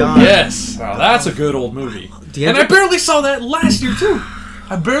Cristo. Yes, that's a good old movie. And I barely saw that last year too.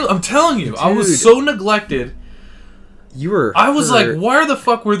 I'm telling you, dude, I was so neglected. I was like, why the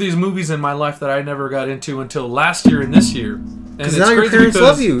fuck were these movies in my life that I never got into until last year and this year? Because now your parents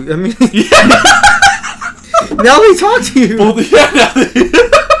love you. I mean, now they talk to you. Well,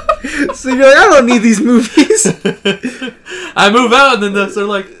 so you're like, I don't need these movies. I move out, and then they're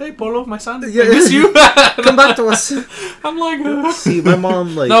like, "Hey, Polo, my son, I miss you. Come back to us." I'm like, see, my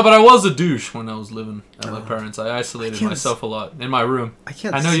mom like. No, but I was a douche when I was living at my parents. I isolated myself a lot in my room.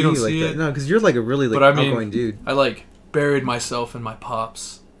 I know you don't see it. No, because you're like a really like outgoing dude. I like buried myself in my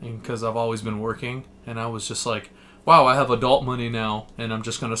pops because I've always been working, and I was just like, wow, I have adult money now, and I'm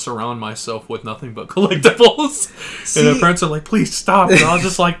just going to surround myself with nothing but collectibles. See, and my parents are like, please stop. And I was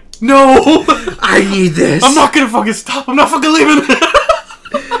just like, no. I need this. I'm not going to fucking stop. I'm not fucking leaving.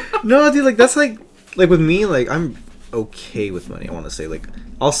 No, dude, like, that's like with me, like, I'm okay with money, I want to say. Like,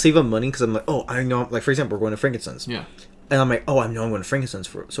 I'll save up money because I'm like, oh, I know, like, for example, we're going to Frankenstein's. Yeah. And I'm like, oh, I know I'm going to Frankenstein's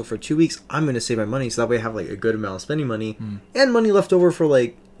for 2 weeks, I'm going to save my money so that way I have, like, a good amount of spending money and money left over for,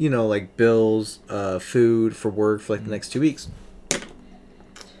 like, you know, like, bills, food, for work for, like, the next 2 weeks.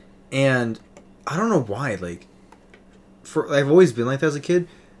 And I don't know why, like, I've always been like that as a kid,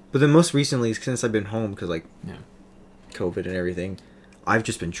 but then most recently, since I've been home, because, like, COVID and everything, I've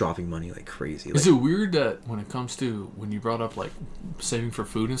just been dropping money like crazy. Is it weird that when it comes to, when you brought up, like, saving for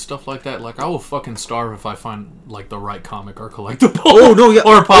food and stuff like that, like, I will fucking starve if I find, like, the right comic or collectible. Oh, no, yeah.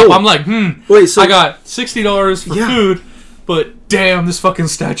 Or a pop. I'm like, wait, so I got $60 for food, but damn, this fucking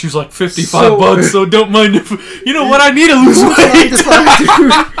statue's like $55, so don't mind if, you know what, I need to lose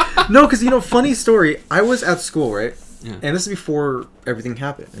weight. No, because, you know, funny story, I was at school, right? Yeah. And this is before everything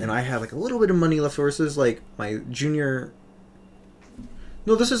happened. And I had, like, a little bit of money left over. This is, like, my junior...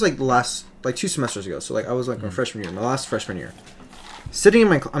 No, this is like the last, like 2 semesters ago. So like I was like my freshman year, my last freshman year. I'm sitting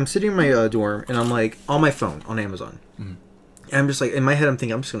in my dorm, and I'm like on my phone on Amazon. And I'm just like in my head, I'm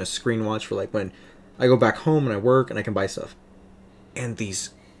thinking I'm just gonna screen watch for like when I go back home and I work and I can buy stuff. And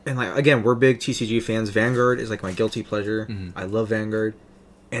these And like again, we're big TCG fans. Vanguard is like my guilty pleasure. Mm-hmm. I love Vanguard.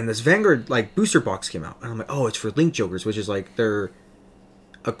 And this Vanguard like booster box came out, and I'm like, oh, it's for Link Jokers, which is like their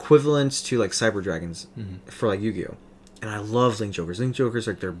equivalents to like Cyber Dragons for like Yu-Gi-Oh. And I love Link Jokers. Link Jokers,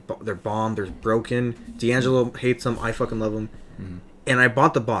 like they're bomb, they're broken. D'Angelo hates them. I fucking love them. Mm-hmm. And I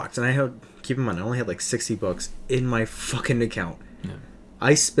bought the box, and I had, keep in mind, I only had like $60 in my fucking account. Yeah.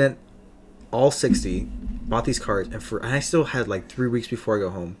 I spent all 60, bought these cards, and I still had like 3 weeks before I go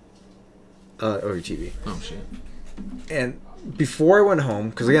home. Over TV. Oh shit. And before I went home,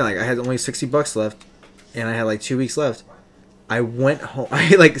 because again, like I had only $60 left, and I had like 2 weeks left. I went home.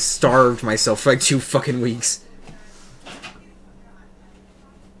 I like starved myself for like 2 fucking weeks.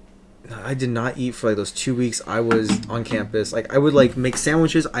 I did not eat for like those 2 weeks I was on campus. Like I would like make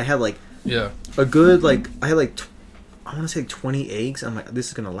sandwiches. I had like a good like I had like I want to say like 20 eggs. I'm like, this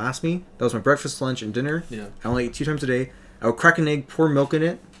is gonna last me. That was my breakfast, lunch, and dinner. Yeah. I only ate 2 times a day. I would crack an egg, pour milk in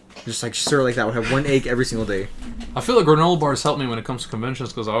it. Just like stir like that. I would have 1 egg every single day. I feel like granola bars help me when it comes to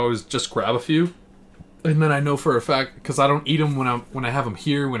conventions because I always just grab a few, and then I know for a fact because I don't eat them when I have them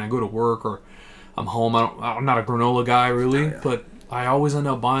here when I go to work or I'm home. I'm not a granola guy really, but I always end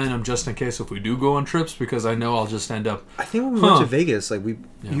up buying them just in case if we do go on trips because I know I'll just end up. I think when we went to Vegas, like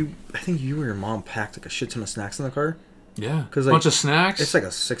I think you or your mom packed like a shit ton of snacks in the car. Yeah, because like, bunch of snacks. It's like a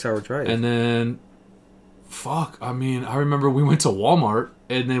 6-hour drive, and then. Fuck, I mean, I remember we went to Walmart,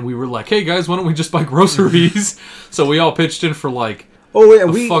 and then we were like, hey guys, why don't we just buy groceries? So we all pitched in for like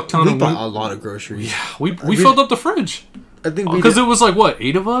we bought a lot of groceries. Yeah, we filled up the fridge. I think because it was like, what,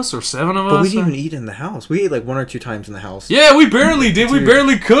 8 of us or 7 of us? But we didn't even eat in the house. We ate like 1 or 2 times in the house. Yeah, we barely did. Dude. We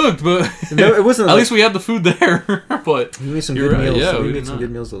barely cooked, but no, it wasn't. At least we had the food there. But we made some good meals. Yeah, we made some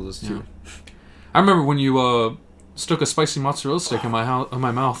good meals those too. I remember when you stuck a spicy mozzarella stick in my house, in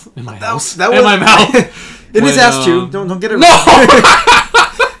my mouth, in my house, that was, in my mouth. In his ass too. Don't get it wrong.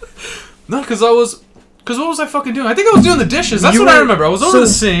 No, because what was I fucking doing? I think I was doing the dishes. That's what I remember. I was over the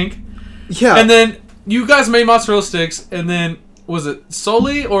sink. Yeah. And then you guys made mozzarella sticks, and then was it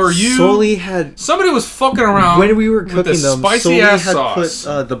Sully or you? Sully had somebody was fucking around when we were cooking them. Spicy ass had sauce.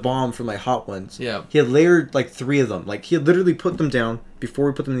 Put the bomb from like hot ones. Yeah. He had layered like 3 of them. Like he had literally put them down before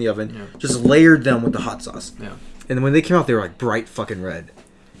we put them in the oven. Yeah. Just layered them with the hot sauce. Yeah. And then when they came out, they were like bright fucking red.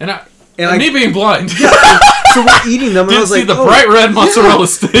 And me being blind. Yeah. So we're eating them, and I was like, the bright red mozzarella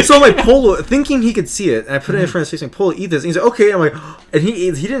stick. So I'm like, Polo, thinking he could see it, and I put it in front of his face, and Polo, eat this. And he's like, okay. And I'm like, and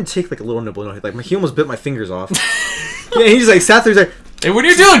he didn't take like a little nibble. No, like he almost bit my fingers off. Yeah, he just like sat there. He's like, hey, when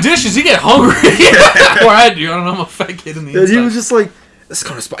you're doing dishes, you get hungry. Or I do. I don't know. I'm a fat kid in the inside. And he was just like, this is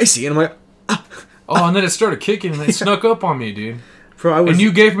kind of spicy, and I'm like, oh, and then it started kicking, and it snuck up on me, dude. Bro, and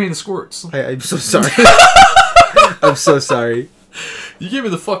you gave me the squirts. I'm so sorry. I'm so sorry. You gave me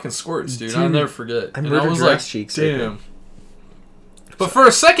the fucking squirts, dude. I'll never forget. I was like, cheeks. Damn. But for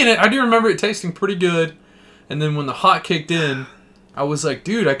a second, I do remember it tasting pretty good. And then when the hot kicked in, I was like,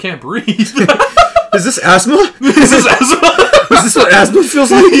 dude, I can't breathe. Is this asthma? Is this what asthma feels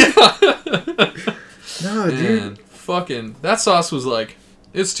like? Yeah. No, dude. Fucking, that sauce was like,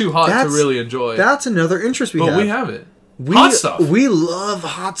 it's too hot to really enjoy. That's another interest we have. But we have it. Hot stuff. We love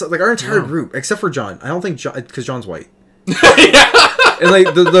hot stuff. Like our entire group, except for John. I don't think John, because John's white. Yeah. And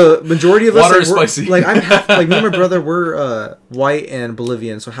like the majority of us, water is spicy. Like I'm half, like me and my brother, we're white and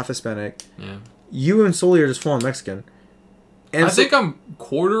Bolivian, so half Hispanic. Yeah. You and Sully are just full on Mexican. And I think I'm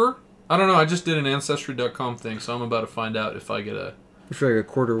quarter. I don't know. I just did an Ancestry.com thing, so I'm about to find out if I get a. You feel like a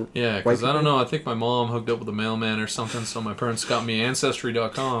quarter. Yeah, because I don't know. I think my mom hooked up with a mailman or something, so my parents got me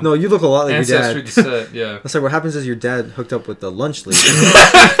Ancestry.com. No, you look a lot like Ancestry your dad. Set, yeah. That's like what happens is your dad hooked up with the lunch lady.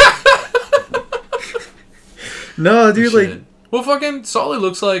 No, dude, like. Well, fucking Sully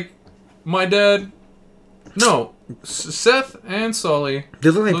looks like my dad. No, Seth and Sully. They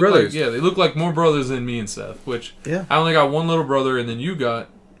look like brothers. They look like more brothers than me and Seth. Which I only got one little brother, and then you got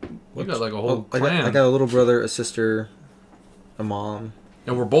like a whole clan. I got a little brother, a sister, a mom,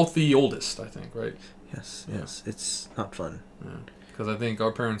 and we're both the oldest. I think, right? Yes. It's not fun. Yeah. Because I think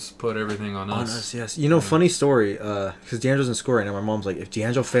our parents put everything on us. On us, yes. You know, funny story. Because D'Angelo's in school right now. My mom's like, if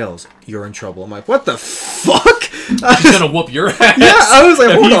D'Angelo fails, you're in trouble. I'm like, what the fuck? She's gonna whoop your ass. Yeah, I was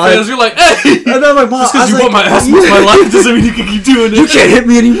like, hold on. Fails, you're like, hey. And then my mom, just because you whoop my ass most of my life doesn't mean you can keep doing it. You can't hit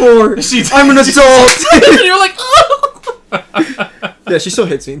me anymore. I'm an adult. And you're like, oh. Yeah, she still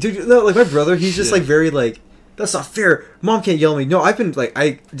hits me, dude. No, like my brother, he's just like very like, that's not fair. Mom can't yell at me. No, I've been like,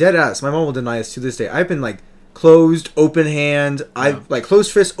 dead ass. My mom will deny this to this day. I've been like. Closed, open hand. I've like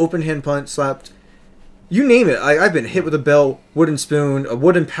closed fist, open hand punch, slapped. You name it. I've been hit with a belt, wooden spoon, a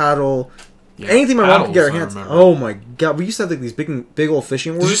wooden paddle. Yeah, anything my mom could get her hands. Oh my god, we used to have like these big old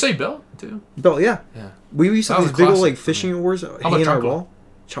fishing oars. Did you say belt too? Belt, yeah. We used to have these big old like fishing oars hanging on our wall.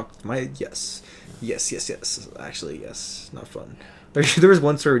 Yes. Actually, yes. Not fun. There was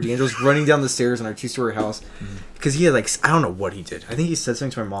one story where D'Angelo's running down the stairs in our 2-story house because he had like, I don't know what he did. I think he said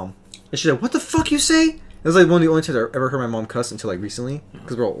something to my mom. And she's like, "What the fuck you say?" It was like one of the only times I ever heard my mom cuss until like recently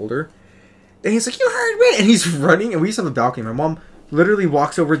because we're all older. And he's like, "You heard me!" And he's running, and we used to have a balcony. My mom literally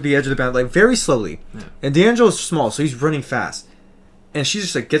walks over to the edge of the balcony, like very slowly. Yeah. And D'Angelo's small, so he's running fast. And she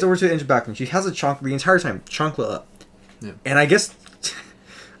just like gets over to the edge of the balcony. She has a chancla the entire time, chancla up. Yeah. And I guess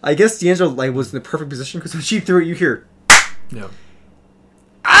D'Angelo like was in the perfect position because when she threw it, you hear, yeah.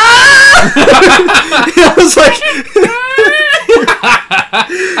 Ah! And I was like,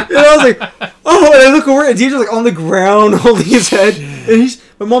 oh, and I look over and D'Angelo's like on the ground holding his head, and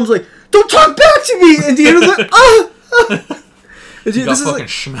my mom's like, "Don't talk back to me," and D'Angelo's like, "Ah." Dude, he got fucking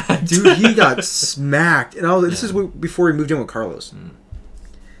smacked. Dude, he got smacked, and I was like, this is before we moved in with Carlos.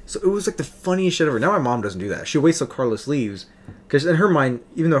 So it was like the funniest shit ever. Now my mom doesn't do that. She waits till Carlos leaves, because in her mind,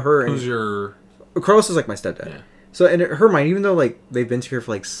 even though Carlos is like my stepdad. Yeah. So in her mind, even though like they've been together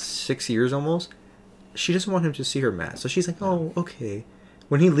for like 6 years almost, she doesn't want him to see her mad. So she's like, "Oh, okay."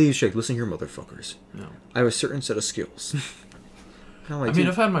 When he leaves, she's like, "Listen here, motherfuckers. No. I have a certain set of skills." Like,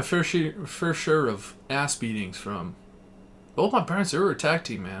 I've had my fair share of ass beatings from both my parents. They were a tag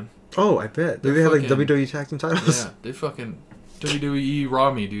team, man. Oh, I bet. They had like WWE tag team titles. Yeah, they fucking WWE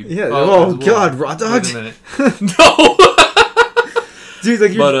Raw me, dude. Yeah. Oh God, Raw Dog. Wait a minute. No. Dude,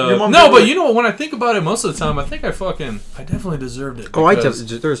 like your mom. No, but you know what? When I think about it, most of the time, I think I definitely deserved it. Oh,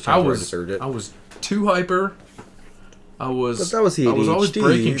 there's times where I deserved it. I was too hyper. That was the ADHD. I was always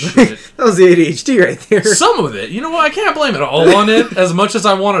breaking shit. That was the ADHD right there. Some of it. You know what? I can't blame it all on it. As much as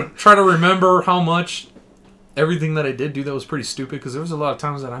I want to try to remember how much everything that I did do that was pretty stupid, because there was a lot of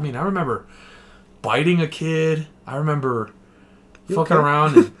times that, I remember biting a kid. I remember fucking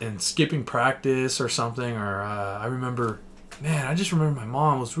around and skipping practice or something. Or I remember... Man, I just remember my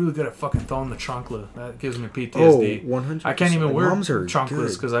mom was really good at fucking throwing the chancla. That gives me PTSD. Oh, 100%. I can't even wear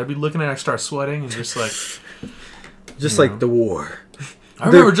chanclas because I'd be looking at it, I start sweating and just like... Just like the war. I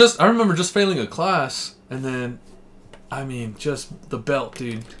remember just failing a class, and then, just the belt,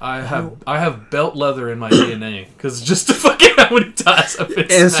 dude. I have belt leather in my DNA, because just to fucking how many times I've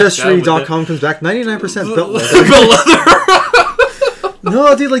been Ancestry.com comes back 99% belt leather. Belt leather.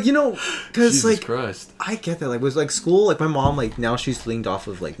 No, dude, like, because like Christ. I get that, like, with like school, like my mom, like now she's leaned off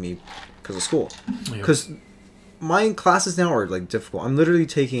of like me because of school, because my classes now are like difficult. I'm literally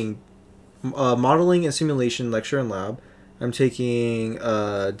taking modeling and simulation lecture and lab. I'm taking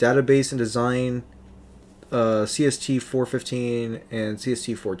database and design, CST 415 and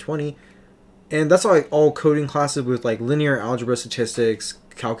CST 420, and that's all coding classes with like linear algebra, statistics,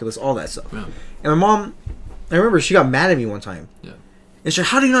 calculus, all that stuff. Yeah. And my mom, I remember she got mad at me one time. Yeah. And she's like,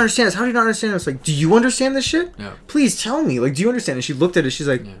 "How do you not understand this? How do you not understand this?" Like, "Do you understand this shit? Yeah. Please tell me. Like, do you understand?" And she looked at it. She's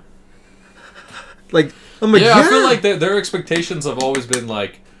like, like, I'm like, yeah. I feel like their expectations have always been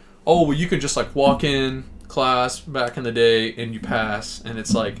like, oh, well, you could just like walk in class back in the day and you pass, and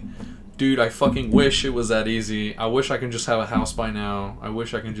it's like, dude, I fucking wish it was that easy. I wish I can just have a house by now. I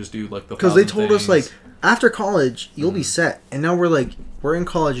wish I can just do like the because they told us like after college you'll be set, and now we're in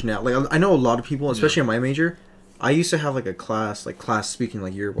college now. Like I know a lot of people, especially in my major. I used to have like a class speaking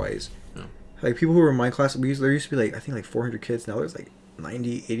like year wise. Yeah. Like people who were in my class, there used to be like I think like 400 kids. Now there's like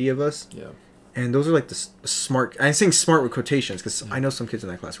 90, 80 of us. Yeah. And those are like the smart. I'm saying smart with quotations because I know some kids in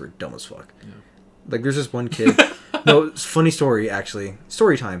that class were dumb as fuck. Yeah. Like there's this one kid. No, it's funny story actually.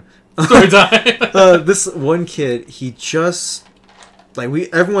 Story time. Story time. This one kid, he just like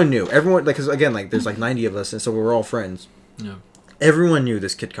everyone knew like because again like there's like 90 of us and so we were all friends. Yeah. Everyone knew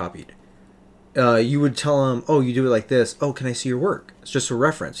this kid copied. You would tell him, "Oh, you do it like this. Oh, can I see your work? It's just a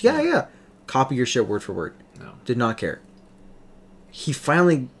reference." Yeah. Copy your shit word for word. No. Did not care. He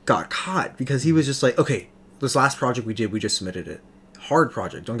finally got caught because he was just like, "Okay, this last project we did, we just submitted it. Hard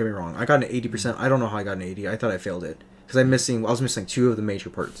project. Don't get me wrong. I got an 80%. I don't know how I got an 80. I thought I failed it because I was missing 2 of the major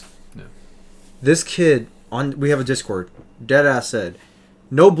parts." Yeah. This kid we have a Discord. Deadass said,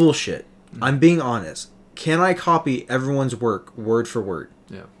 "No bullshit. I'm being honest. Can I copy everyone's work word for word?"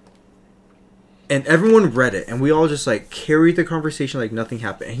 Yeah. And everyone read it, and we all just like carried the conversation like nothing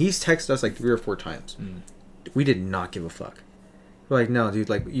happened. And he's texted us like 3 or 4 times. We did not give a fuck. We're like, "No, dude,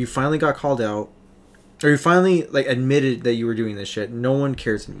 like you finally got called out, or you finally like admitted that you were doing this shit. No one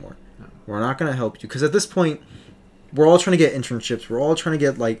cares anymore. No. We're not gonna help you because at this point, we're all trying to get internships. We're all trying to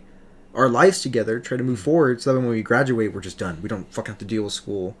get like our lives together, try to move forward, so that when we graduate, we're just done. We don't fucking have to deal with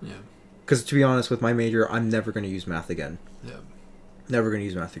school." Yeah. Because to be honest, with my major, I'm never gonna use math again. Yeah. Never gonna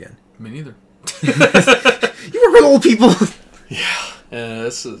use math again. Me neither. You work with old people. Yeah.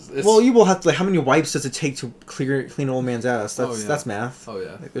 Well, you will have to, like, how many wipes does it take to clean an old man's ass? That's math. Oh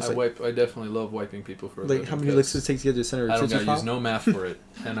yeah, I definitely love wiping people for a living. How many licks does it take to get to the center of I don't gotta use no math for it,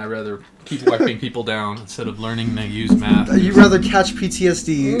 and I rather keep wiping people down instead of learning to use math. You'd rather catch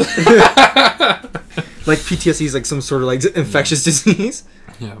PTSD. Like PTSD is like some sort of like infectious disease.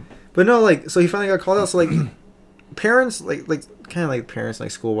 Yeah. But no, like, so he finally got called out. So like, parents, like kind of like parents,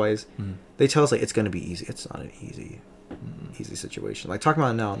 like school wise, they tell us like it's gonna be easy. It's not an easy situation. Like, talking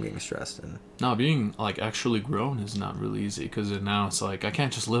about it now, I'm getting stressed. And no, being like actually grown is not really easy, because now it's like I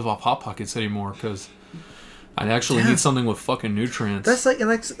can't just live off Hot Pockets anymore, because I actually need something with fucking nutrients. That's like, and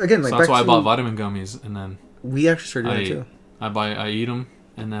like again, like, so that's why I bought vitamin gummies, and then we actually started doing it too. I eat them,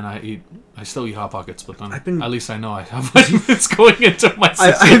 and then I still eat Hot Pockets, but then at least I know I have vitamins going into my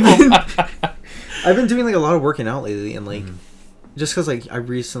system. I've been doing like a lot of working out lately, and like just because like I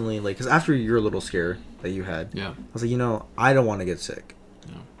recently, like, because after your little scare that you had, I was like, I don't want to get sick,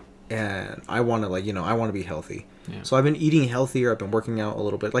 and I want to, like, I want to be healthy. So I've been eating healthier. I've been working out a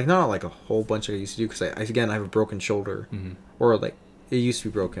little bit, like not like a whole bunch like I used to do, because I have a broken shoulder, or like it used to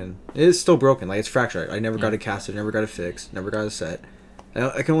be broken. It is still broken, like it's fractured. I never got it casted, never got it fixed, never got it set.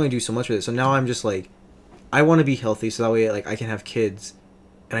 I can only do so much with it. So now I'm just like, I want to be healthy, so that way like I can have kids,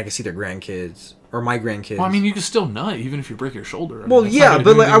 and I can see their grandkids. Or my grandkids. Well, I mean, you can still nut even if you break your shoulder. Well, yeah,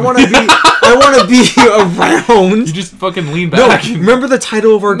 but like I want to be around. You just fucking lean back. No, remember the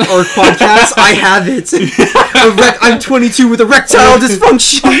title of our podcast? I have it. I'm 22 with erectile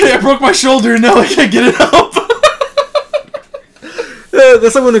dysfunction. I broke my shoulder and now I can't get it up.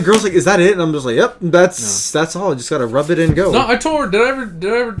 That's like when a girl's like, "Is that it?" And I'm just like, "Yep, that's all. Just gotta rub it in and go." No, I tore. Did I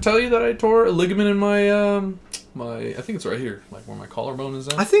ever tell you that I tore a ligament in my I think it's right here, like where my collarbone is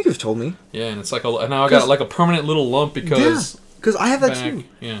at. I think you've told me. Yeah, and it's like now I got like a permanent little lump because I have that too.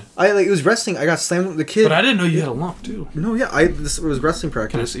 Yeah. It was wrestling. I got slammed with the kid. But I didn't know you had a lump too. No, yeah, this was wrestling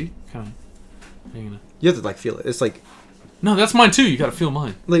practice. Can I see? You have to like feel it. It's like. No, that's mine too. You gotta feel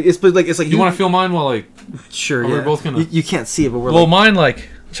mine. Like it's like you want to feel mine while like. Sure. Yeah. We're both gonna. You can't see it, but we're. Well, mine like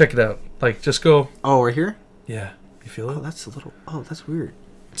check it out. Like just go. Oh, right here. Yeah. You feel it? Oh, that's a little. Oh, that's weird.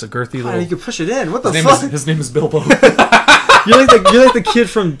 It's a girthy little. You can push it in. What the fuck? His name is Bilbo. You're like the kid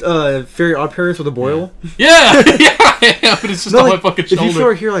from Very Odd Parents with a boil. Yeah, but it's just on my fucking shoulder. If you feel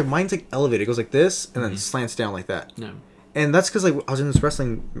right here, like mine's like elevated. It goes like this and then slants down like that. Yeah. And that's because like I was in this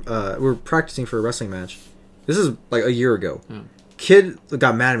wrestling. We were practicing for a wrestling match. This is like a year ago. Yeah. Kid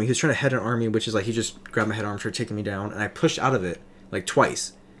got mad at me. He was trying to head an army, which is like he just grabbed my head arm, started taking me down, and I pushed out of it like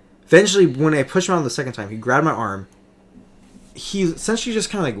twice. Eventually, when I pushed him out the second time, he grabbed my arm. He essentially just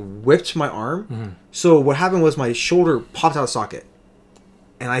kind of like whipped my arm. So what happened was my shoulder popped out of socket,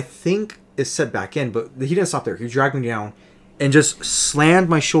 and I think it's set back in. But he didn't stop there. He dragged me down, and just slammed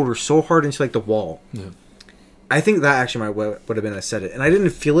my shoulder so hard into like the wall. Yeah. I think that actually would have been I said it, and I didn't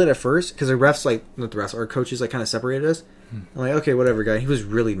feel it at first because the refs, like not the refs, our coaches like kind of separated us. I'm like, okay, whatever, guy. He was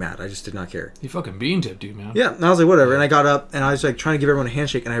really mad. I just did not care. He fucking bean tipped you, man. Yeah, and I was like, whatever. And I got up and I was like trying to give everyone a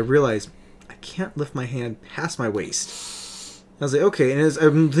handshake, and I realized I can't lift my hand past my waist. I was like, okay, and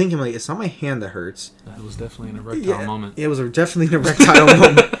I'm thinking like, it's not my hand that hurts. That was definitely an erectile moment. It was definitely an erectile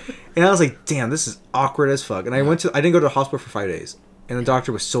moment. And I was like, damn, this is awkward as fuck. And I didn't go to the hospital for 5 days, and the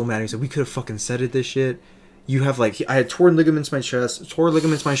doctor was so mad. He said, we could have fucking settled this shit. You have like, I had torn ligaments in my chest, torn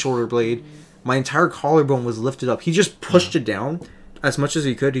ligaments in my shoulder blade. My entire collarbone was lifted up. He just pushed it down as much as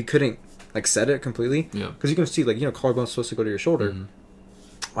he could. He couldn't like set it completely. Yeah. Because you can see like, collarbone's supposed to go to your shoulder.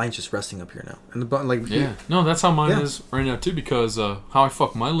 Mine's just resting up here now. And the button like. Yeah. No, that's how mine is right now too, because how I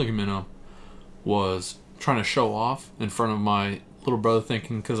fucked my ligament up was trying to show off in front of my little brother,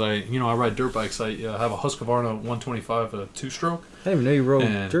 thinking, because I ride dirt bikes. I have a Husqvarna 125, a 2-stroke. I didn't even know you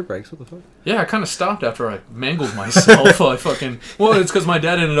rode dirt bikes. What the fuck? Yeah, I kind of stopped after I mangled myself. Well, it's because my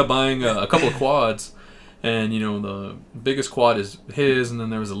dad ended up buying a couple of quads, and the biggest quad is his, and then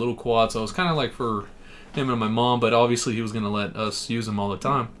there was a little quad, so it was kind of like for him and my mom, but obviously he was going to let us use them all the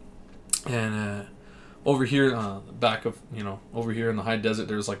time. And over here, back of over here in the high desert,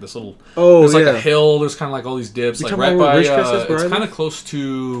 there's like this little there's like a hill. There's kind of like all these dips, like right by it's kind of close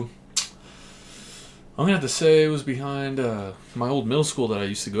to. I'm gonna have to say it was behind my old middle school that I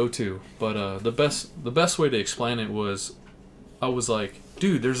used to go to. But the best way to explain it was, I was like,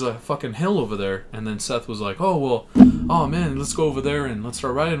 dude, there's a fucking hill over there, and then Seth was like, oh man, let's go over there and let's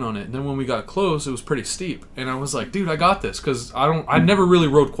start riding on it. And then when we got close, it was pretty steep, and I was like, dude, I got this, because I never really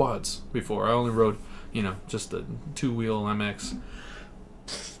rode quads before. I only rode just the 2-wheel MX.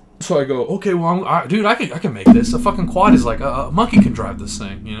 So I go, okay, well, dude, I can make this. A fucking quad is like a monkey can drive this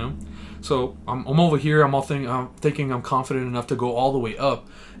thing, So I'm over here. I'm thinking I'm confident enough to go all the way up,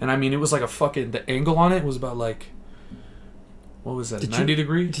 and I mean, it was like the angle on it was about like what was that? 90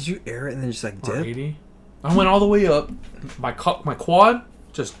 degree? Did you air it and then just like dip? 80. I went all the way up. My quad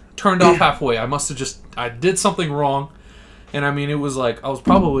just turned off halfway. I did something wrong. And I mean, it was like, I was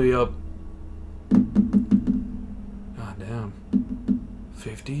probably up, god damn,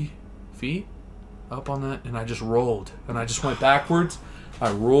 50 feet up on that. And I just rolled. And I just went backwards.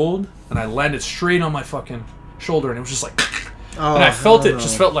 I rolled. And I landed straight on my fucking shoulder. And it was just like, and I felt it,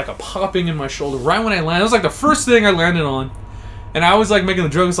 just felt like a popping in my shoulder. Right when I landed, it was like the first thing I landed on. And I was like making the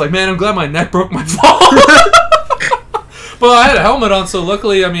joke, it's like, man, I'm glad my neck broke my fall. But I had a helmet on, so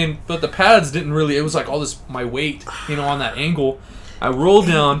luckily, I mean, but the pads didn't really, it was like all this, my weight, you know, on that angle. I rolled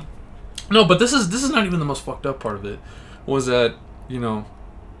down. No, but this is not even the most fucked up part of it. Was that, you know,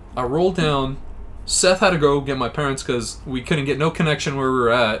 I rolled down. Seth had to go get my parents because we couldn't get no connection where we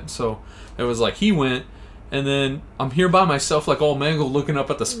were at. So it was like he went. And then I'm here by myself, like all mangled, looking up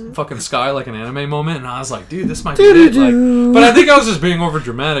at the fucking sky like an anime moment. And I was like, dude, this might be it. Like, but I think I was just being over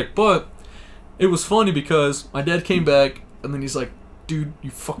dramatic. But it was funny because my dad came back and then he's like, dude, you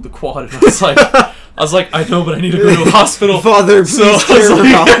fucked the quad. And I was like, I know, but I need to go to a hospital. Father, please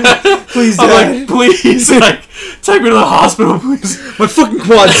please, I'm like, please, like, take me to the hospital, please. My fucking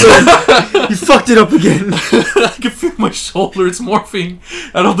quad, son. You fucked it up again. I can feel my shoulder. It's morphing.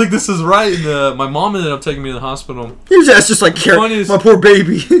 I don't think this is right. And my mom ended up taking me to the hospital. His ass just like, my poor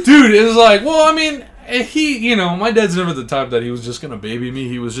baby. Dude, it was like, well, I mean, he, you know, my dad's never the type that he was just going to baby me.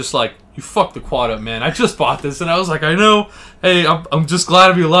 He was just like, you fucked the quad up, man. I just bought this. And I was like, I know. Hey, I'm just glad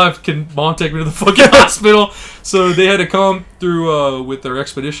to be alive. Can mom take me to the fucking hospital? So they had to come through with their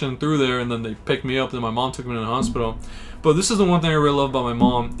expedition through there. And then they picked me up. And my mom took me to the hospital. But this is the one thing I really love about my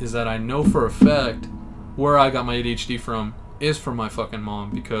mom is that I know for a fact where I got my ADHD from is from my fucking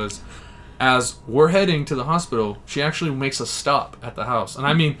mom. Because as we're heading to the hospital, she actually makes us stop at the house. And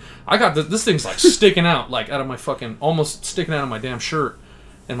I mean, I got this thing's like sticking out, like out of my fucking, almost sticking out of my damn shirt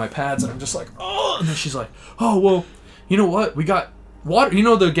and my pads. And I'm just like, oh. And then she's like, oh, well, you know what? We got water. You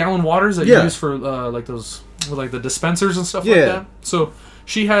know the gallon waters that you use for like those, with like the dispensers and stuff like that? So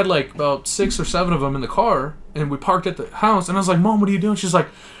she had like about 6 or 7 of them in the car. And we parked at the house. And I was like, Mom, what are you doing? She's like,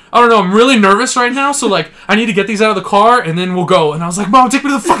 I don't know, I'm really nervous right now, so like I need to get these out of the car and then we'll go. And I was like, Mom, take me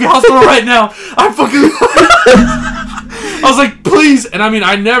to the fucking hospital right now. I'm fucking I was like, please. And I mean,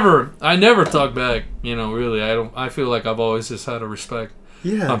 I never talk back, you know, really. I feel like I've always just had a respect.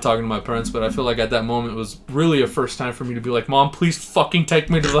 Yeah. I'm talking to my parents, but I feel like at that moment it was really a first time for me to be like, Mom, please fucking take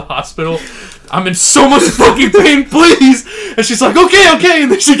me to the hospital. I'm in so much fucking pain, please. And she's like, okay. And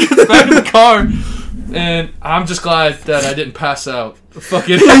then she gets back in the car. And I'm just glad that I didn't pass out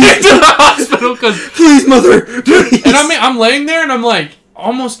fucking to the hospital because please, mother, please. And I mean, I'm laying there and I'm like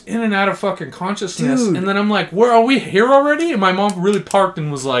almost in and out of fucking consciousness. Dude. And then I'm like, where are we here already? And my mom really parked and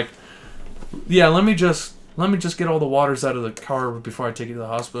was like, yeah, let me just get all the waters out of the car before I take you to the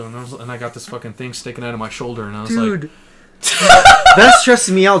hospital. And I got this fucking thing sticking out of my shoulder. And I was like, that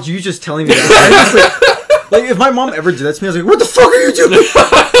stresses me out. You just telling me that. Like if my mom ever did that to me, I was like, what the fuck are you doing?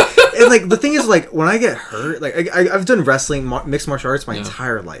 And like the thing is, like when I get hurt, like I've done wrestling, mixed martial arts my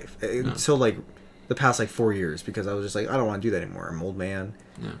entire life until like the past like 4 years because I was just like, I don't want to do that anymore. I'm an old man,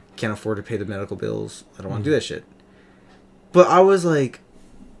 can't afford to pay the medical bills. I don't want to do that shit. But I was like,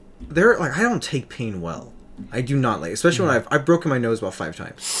 I don't take pain well. I do not, like, especially when I've broken my nose about 5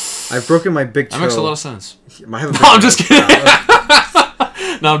 times. I've broken my big toe. That makes a lot of sense. I'm just kidding.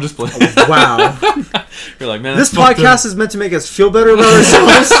 No, I'm just playing. Wow. You're like, man, this podcast is meant to make us feel better about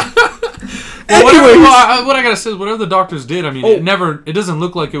ourselves. What I gotta say is, whatever the doctors did, I mean, it doesn't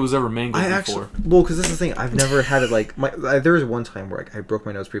look like it was ever mangled before. Well, because this is the thing, I've never had it like there was one time where I broke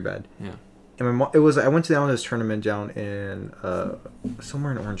my nose pretty bad. Yeah. And my mom, I went to this tournament down in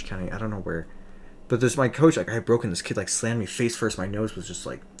somewhere in Orange County, I don't know where, but my coach, like I had broken, this kid like slammed me face first. My nose was just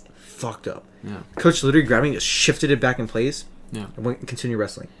like fucked up. Yeah. Coach literally grabbed me and just shifted it back in place. Yeah. I went and continued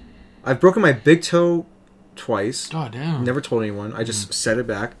wrestling. I've broken my big toe twice. God damn. Never told anyone. I just set it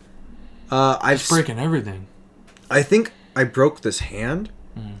back. I've breaking everything. I think I broke this hand.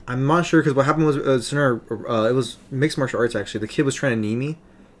 I'm not sure because what happened was it was mixed martial arts actually. The kid was trying to knee me,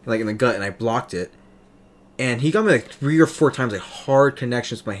 like in the gut, and I blocked it. And he got me like 3 or 4 times, like hard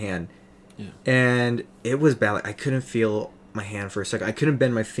connections with my hand. Yeah. And it was bad. Like I couldn't feel my hand for a second. I couldn't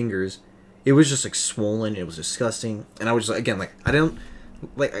bend my fingers. It was just like swollen. It was disgusting. And I was just again like I didn't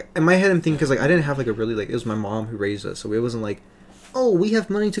like in my head I'm thinking because like I didn't have like a really like it was my mom who raised us, so it wasn't like, oh, we have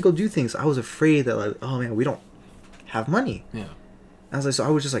money to go do things. I was afraid that like, oh man, we don't have money. Yeah. I was like, so I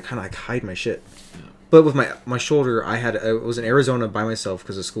was just like kind of like hide my shit. Yeah. But with my shoulder, I was in Arizona by myself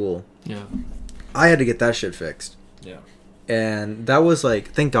because of school. Yeah. I had to get that shit fixed. Yeah. And that was like,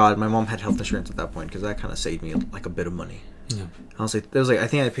 thank God my mom had health insurance at that point because that kind of saved me like a bit of money. Yeah. I was like, I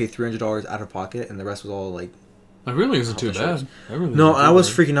think I paid $300 out of pocket, and the rest was all like. It really isn't too bad. No, I was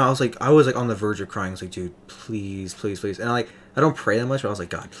freaking out. I was like on the verge of crying. I was like, dude, please, please, please. And I don't pray that much, but I was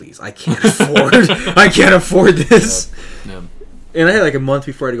like, God, please, I can't afford this. Yeah. And I had like a month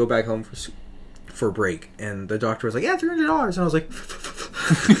before I had to go back home for a break, and the doctor was like, yeah, $300, and I was like,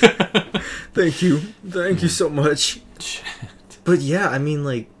 thank you so much. Shit. But yeah, I mean,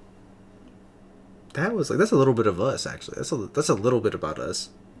 like, that's a little bit of us, actually. That's a little bit about us.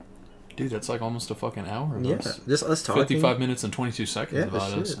 Dude, that's like almost a fucking hour of us. Just us talking. 55 minutes and 22 seconds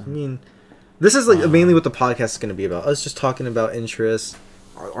about us. I mean, this is like mainly what the podcast is going to be about. Us just talking about interests,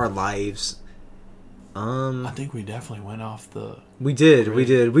 our lives. I think we definitely went off the... We did.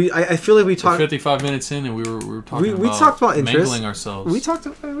 I feel like we talked... 55 minutes in and we were talking we talked about interests. Mangling ourselves. We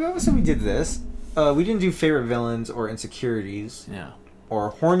obviously we did this. We didn't do favorite villains or insecurities. Yeah.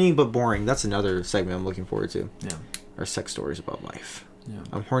 Or horny but boring. That's another segment I'm looking forward to. Yeah. Or sex stories about life. Yeah.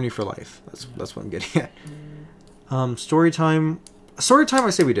 I'm horny for life. That's what I'm getting at. Story time. I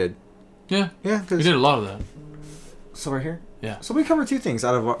say we did. Yeah. Yeah. We did a lot of that. So right here. Yeah. So we covered 2 things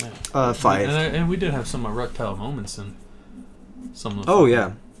out of 5. And we did have some erectile moments in some of the... Oh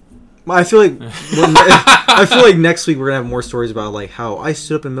yeah. I feel like next week we're gonna have more stories about like how I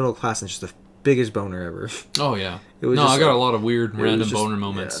stood up in middle class and just the biggest boner ever. Oh yeah. I got a lot of weird random boner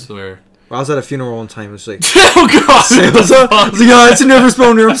moments where. I was at a funeral one time. It was like, oh god! I was like, yeah, it's a nervous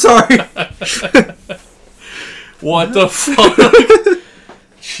boner. I'm sorry. What the fuck?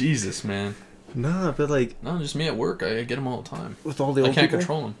 Jesus, man. Nah, but like... No, just me at work. I get them all the time. With all the old I can't people?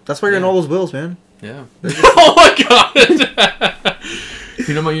 Control them. That's why you're in all those wills, man. Yeah. Oh my god!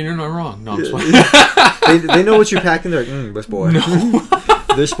 You're not wrong. No, I'm just they know what you're packing. They're like, this boy. No.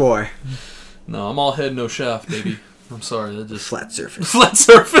 This boy. No, I'm all head, no shaft, baby. I'm sorry, that just... Flat surface. Flat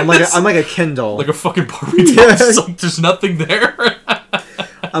surface! I'm like a Ken doll. Like a fucking Barbie doll. It's like there's nothing there.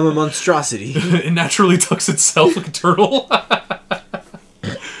 I'm a monstrosity. It naturally tucks itself like a turtle.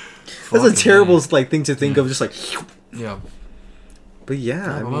 That's a terrible thing to think of, just like... Yeah. But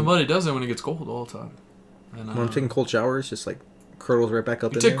yeah, I mean, my buddy does it when it gets cold all the time. And, when I'm taking cold showers, just like curdles right back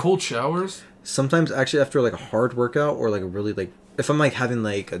up in there. You there. take cold showers? Sometimes, actually, after like a hard workout or like a really like... If I'm like having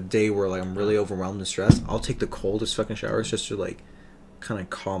like a day where like I'm really overwhelmed and stressed, I'll take the coldest fucking showers just to like kind of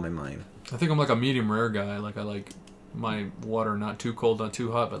calm my mind. I think I'm like a medium rare guy. Like I like my water not too cold, not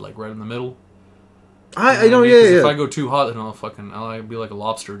too hot, but like right in the middle. I know, yeah. If I go too hot, then I'll be like a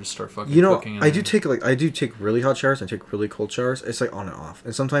lobster, just start fucking cooking. I do take really hot showers and I take really cold showers. It's like on and off,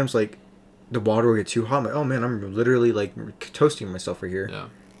 and sometimes like the water will get too hot. I'm like, oh man, I'm literally like toasting myself right here. Yeah.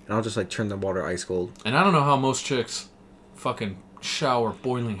 And I'll just like turn the water ice cold. And I don't know how most chicks fucking shower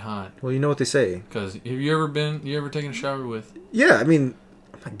boiling hot. Well, you know what they say. Because have you ever taken a shower with? Yeah, I mean,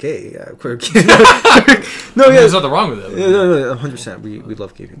 I'm not gay. No, yeah, there's nothing wrong with it. Yeah, no, 100%. We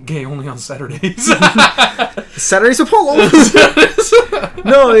love gay people. Gay only on Saturdays. Saturdays Apollo.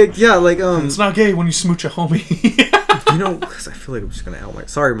 No, it's not gay when you smooch a homie. Because I feel like I'm just gonna out my.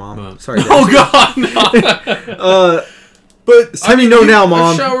 Sorry, mom. Sorry. Dad. Oh God. No. But tell me now,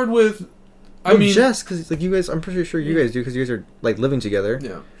 mom. I've showered with. Jess, because like you guys, I'm pretty sure you guys do, because you guys are like living together.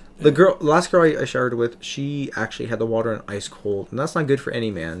 Yeah. The last girl I showered with, she actually had the water in ice cold, and that's not good for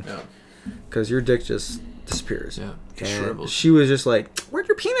any man. Yeah. Because your dick just disappears. Yeah. And shrivels. she was just like, "Where'd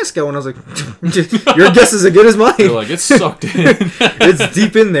your penis go?" And I was like, "Your guess is as good as mine." You're like, it's sucked in. It's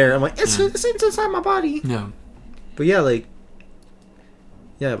deep in there. I'm like, it's inside my body. Yeah. But yeah, like.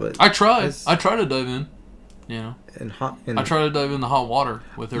 Yeah, but I try to dive in. You know. I try to dive in the hot water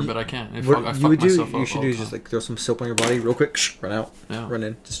with her, but I can't. You should do just like throw some soap on your body real quick, run out, run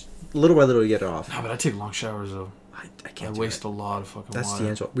in, just little by little you get it off. No, but I take long showers though. I can't. I waste a lot of fucking water. That's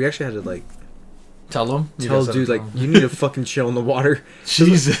D'Angelo. We actually had to like tell dude like you need to fucking chill in the water.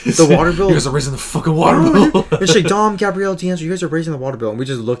 Jesus, the water bill. You guys are raising the fucking water bill. And she's like, Dom, Gabrielle, D'Angelo, you guys are raising the water bill, and we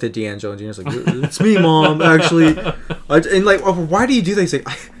just looked at D'Angelo, and D'Angelo's like, it's me, mom, actually. And like, why do you do that? He's like.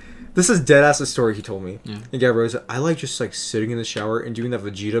 This is dead ass a story he told me. Yeah. And Gabrielle said, I like just like sitting in the shower and doing that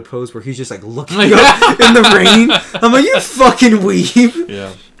Vegeta pose where he's just like looking up in the rain. I'm like, you fucking weeb.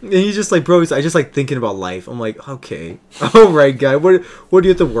 Yeah. And he's just like, bro, I just like thinking about life. I'm like, okay, all right, guy. What do you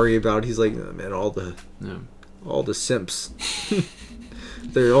have to worry about? He's like, oh, man, all the simps.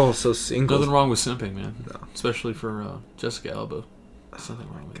 They're all so single. Nothing wrong with simping, man. No. Especially for Jessica Alba. There's nothing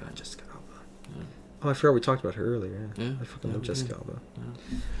wrong with that. Jessica Alba. Yeah. Oh, I forgot we talked about her earlier. Yeah. I fucking love Jessica Alba. Yeah.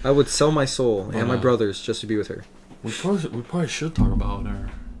 I would sell my soul and my brothers just to be with her. We probably should talk about her.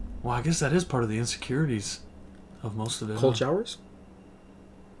 Well, I guess that is part of the insecurities of most of it. Cold showers?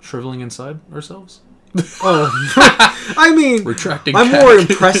 Shriveling inside ourselves? Oh, I mean, retracting. I'm more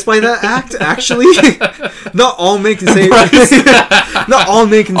impressed by that act. Actually, not all men can say. Not all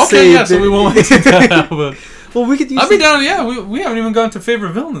men can say. Yeah, so we won't. But, well, we could. I'll be down. Yeah, we haven't even gone to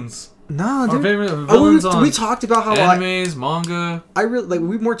favorite villains. No, dude. Our favorite villains we talked about how animes, manga. I really like.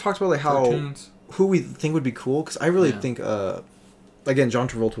 We more talked about like how cartoons. Who we think would be cool, because I really think again, John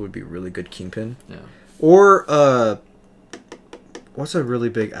Travolta would be a really good Kingpin. Yeah. Or what's a really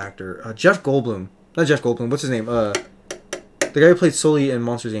big actor? Jeff Goldblum. Not Jeff Goldblum. What's his name? The guy who played Sully in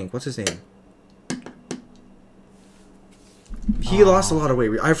Monsters Inc. What's his name? He lost a lot of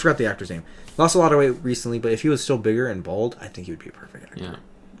weight. I forgot the actor's name. Lost a lot of weight recently, but if he was still bigger and bald, I think he would be a perfect actor. Yeah.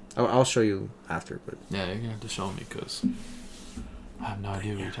 I'll show you after, but yeah, you're gonna have to show me because I have no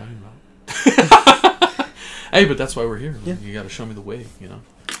idea what you're talking about. Hey, but that's why we're here. Yeah. You got to show me the way. You know.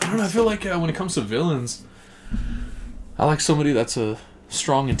 I don't know. I feel like when it comes to villains, I like somebody that's a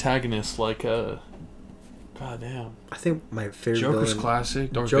strong antagonist. Like, goddamn. I think my favorite Joker's villain,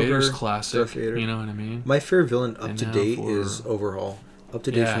 classic. Darth Vader's classic. Darth Vader. You know what I mean? My favorite villain up to date is Overhaul. Up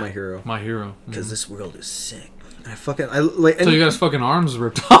to date for My Hero. My Hero. Because this world is sick. I like. So you got his fucking arms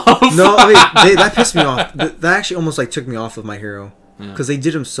ripped off. No, I mean that pissed me off. That actually almost like took me off of My Hero because they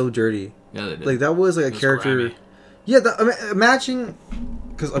did him so dirty. Yeah, they did. Like that was like a character. Grimy. Yeah, I mean, imagine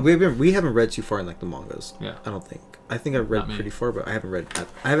because we haven't read too far in like the mangas. Yeah, I don't think. I think I've read pretty far, but I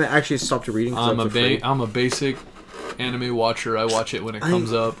haven't actually stopped reading. I'm a basic anime watcher. I watch it when it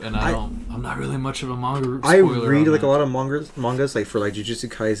comes up, and I'm not really much of a manga spoiler. I read like a lot of mangas like for like Jujutsu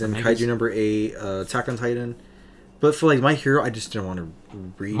Kaisen, Kaiju number 8, Attack on Titan. But for like My Hero, I just didn't want to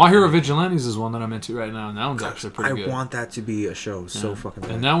read. My Hero Vigilantes is one that I'm into right now, and that one's actually pretty good. I want that to be a show so fucking bad.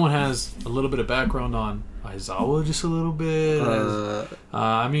 And that one has a little bit of background on Aizawa, just a little bit.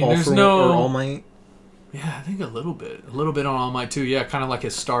 I mean, there's no... Or All Might? Yeah, I think a little bit on All Might too. Yeah, kind of like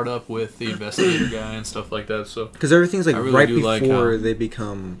his startup with the investigator guy and stuff like that. So because everything's like really right before they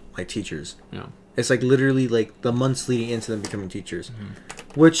become like teachers. Yeah. It's like literally like the months leading into them becoming teachers,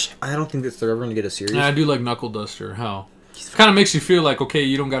 which I don't think that they're ever going to get a series. Yeah, I do like Knuckle Duster. How kind of makes you feel like okay,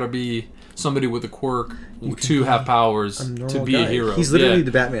 you don't got to be somebody with a quirk to have powers to be a hero. He's literally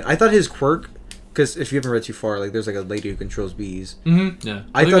the Batman. I thought his quirk, because if you haven't read too far, like there's like a lady who controls bees. Mm-hmm. Yeah,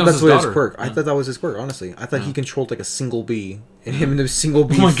 I thought that's what his quirk. I thought that was his quirk. Honestly, I thought he controlled like a single bee, and him and the single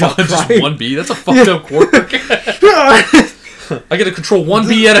bee. Oh my god, just one bee? That's a fucked up quirk. I get to control one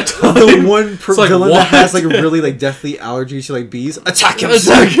bee at a time. The one villain that has like a really like deathly allergy to like bees. Attack him!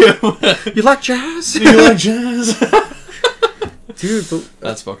 You like jazz? You like jazz? Dude, but,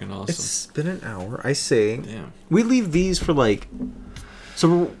 that's fucking awesome. It's been an hour. I say, damn. We leave these for like.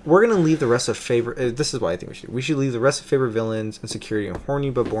 So we're gonna leave the rest of favorite. This is what I think we should do. We should leave the rest of favorite villains, Insecurity, and Horny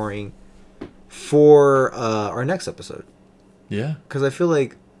but Boring for our next episode. Yeah. Because I feel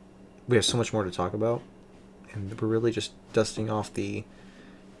like we have so much more to talk about. And we're really just dusting off the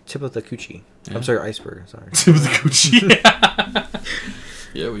tip of the coochie. Yeah. I'm sorry, iceberg. Sorry. Tip of the coochie.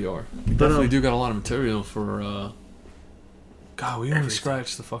 Yeah, we are. We definitely do got a lot of material for... God, we only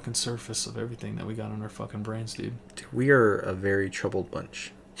scratched the fucking surface of everything that we got on our fucking brains, dude. We are a very troubled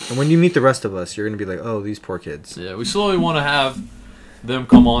bunch. And when you meet the rest of us, you're going to be like, oh, these poor kids. Yeah, we slowly want to have them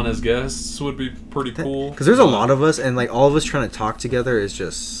come on as guests. Would be pretty cool. Because there's a lot of us, and like all of us trying to talk together is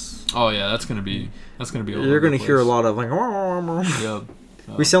just... Oh, yeah, that's going to be... You're going to hear a lot of like... Yep.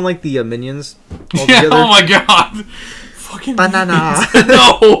 We sound like the Minions all yeah, together. Oh my god. Fucking banana.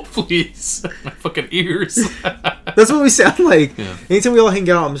 No, please. My fucking ears. That's what we sound like. Yeah. Anytime we all hang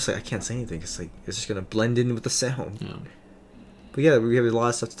out, I'm just like, I can't say anything. It's like, it's just going to blend in with the sound. Yeah. But yeah, we have a lot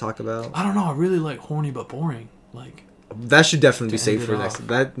of stuff to talk about. I don't know. I really like Horny but Boring. Like... That should definitely be saved for next.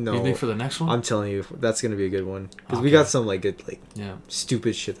 No, you think for the next one? I'm telling you, that's gonna be a good one because we got some like good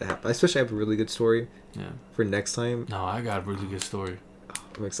stupid shit that happened. I especially have a really good story. Yeah. For next time. No, I got a really good story. Oh,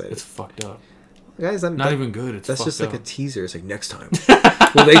 I'm excited. It's fucked up, guys. Not even good. It's that's just like up. a teaser. It's like next time.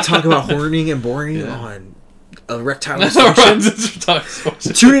 Will they talk about horning and boring on erectile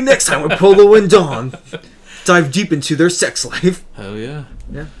dysfunction? Tune in next time with Polo and Dawn. Dive deep into their sex life. Hell yeah.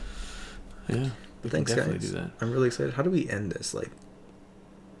 Yeah. Yeah. Thanks, guys. Do that. I'm really excited. How do we end this? Like,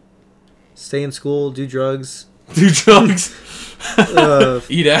 stay in school, do drugs. Do drugs.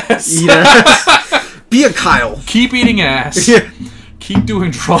 Eat ass. Eat ass. Be a Kyle. Keep eating ass. Yeah. Keep doing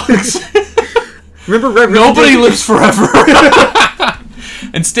drugs. Remember, nobody lives forever.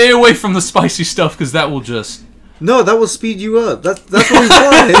 And stay away from the spicy stuff because that will just... No, that will speed you up. That's what we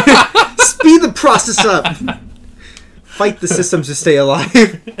wanted. Speed the process up. Fight the systems to stay alive.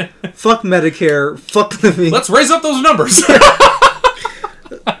 Fuck Medicare. Fuck living. Let's raise up those numbers.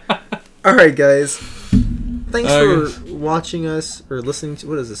 All right, guys. Thanks for watching us or listening to.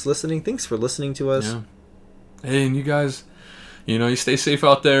 What is this? Listening. Thanks for listening to us. Yeah. Hey, and you guys, you stay safe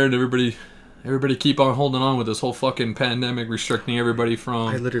out there, and everybody keep on holding on with this whole fucking pandemic restricting everybody from.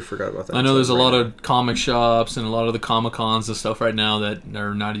 I literally forgot about that. I know there's a lot of comic shops and a lot of the Comic Cons and stuff right now that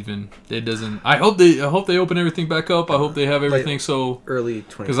are not even. It doesn't. I hope they open everything back up. I hope they have everything so early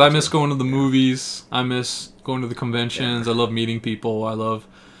 20. Because I miss going to the movies. I miss going to the conventions. I love meeting people. I love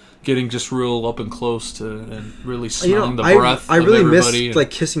getting just real up and close to and really smelling the breath. I really miss like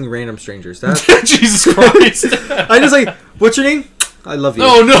kissing random strangers. Jesus Christ! I just like, what's your name? I love you.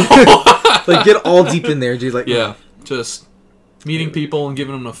 Oh no! Like, get all deep in there, dude. Like, yeah, just meeting people and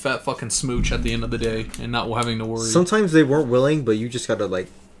giving them a fat fucking smooch at the end of the day, and not having to worry. Sometimes they weren't willing, but you just gotta like,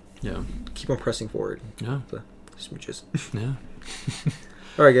 yeah, keep on pressing forward. Yeah, the smooches. Yeah.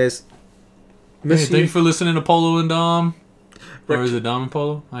 All right, guys. Thank you for listening to Polo and Dom. Or is it Dom and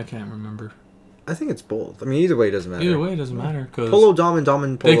Polo? I can't remember. I think it's both. I mean, either way, it doesn't matter. Either way, it doesn't matter. Polo, Dom, and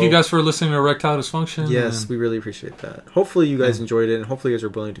Polo. Thank you guys for listening to Erectile Dysfunction. Yes, we really appreciate that. Hopefully you guys enjoyed it, and hopefully you guys are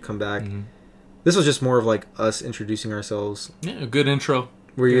willing to come back. Mm-hmm. This was just more of like us introducing ourselves. Yeah, a good intro.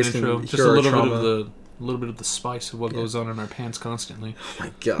 Where you guys can just a little bit of the spice of what goes on in our pants constantly. Oh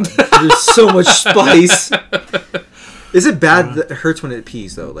my god, there's so much spice. Is it bad that it hurts when it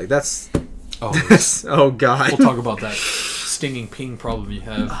pees though? Like that's. Oh, oh god. We'll talk about that stinging ping problem you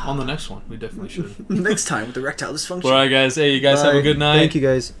have on the next one. We definitely should. Next time with erectile dysfunction. All right, guys. Hey, you guys have a good night. Thank you,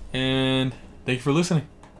 guys. And thank you for listening.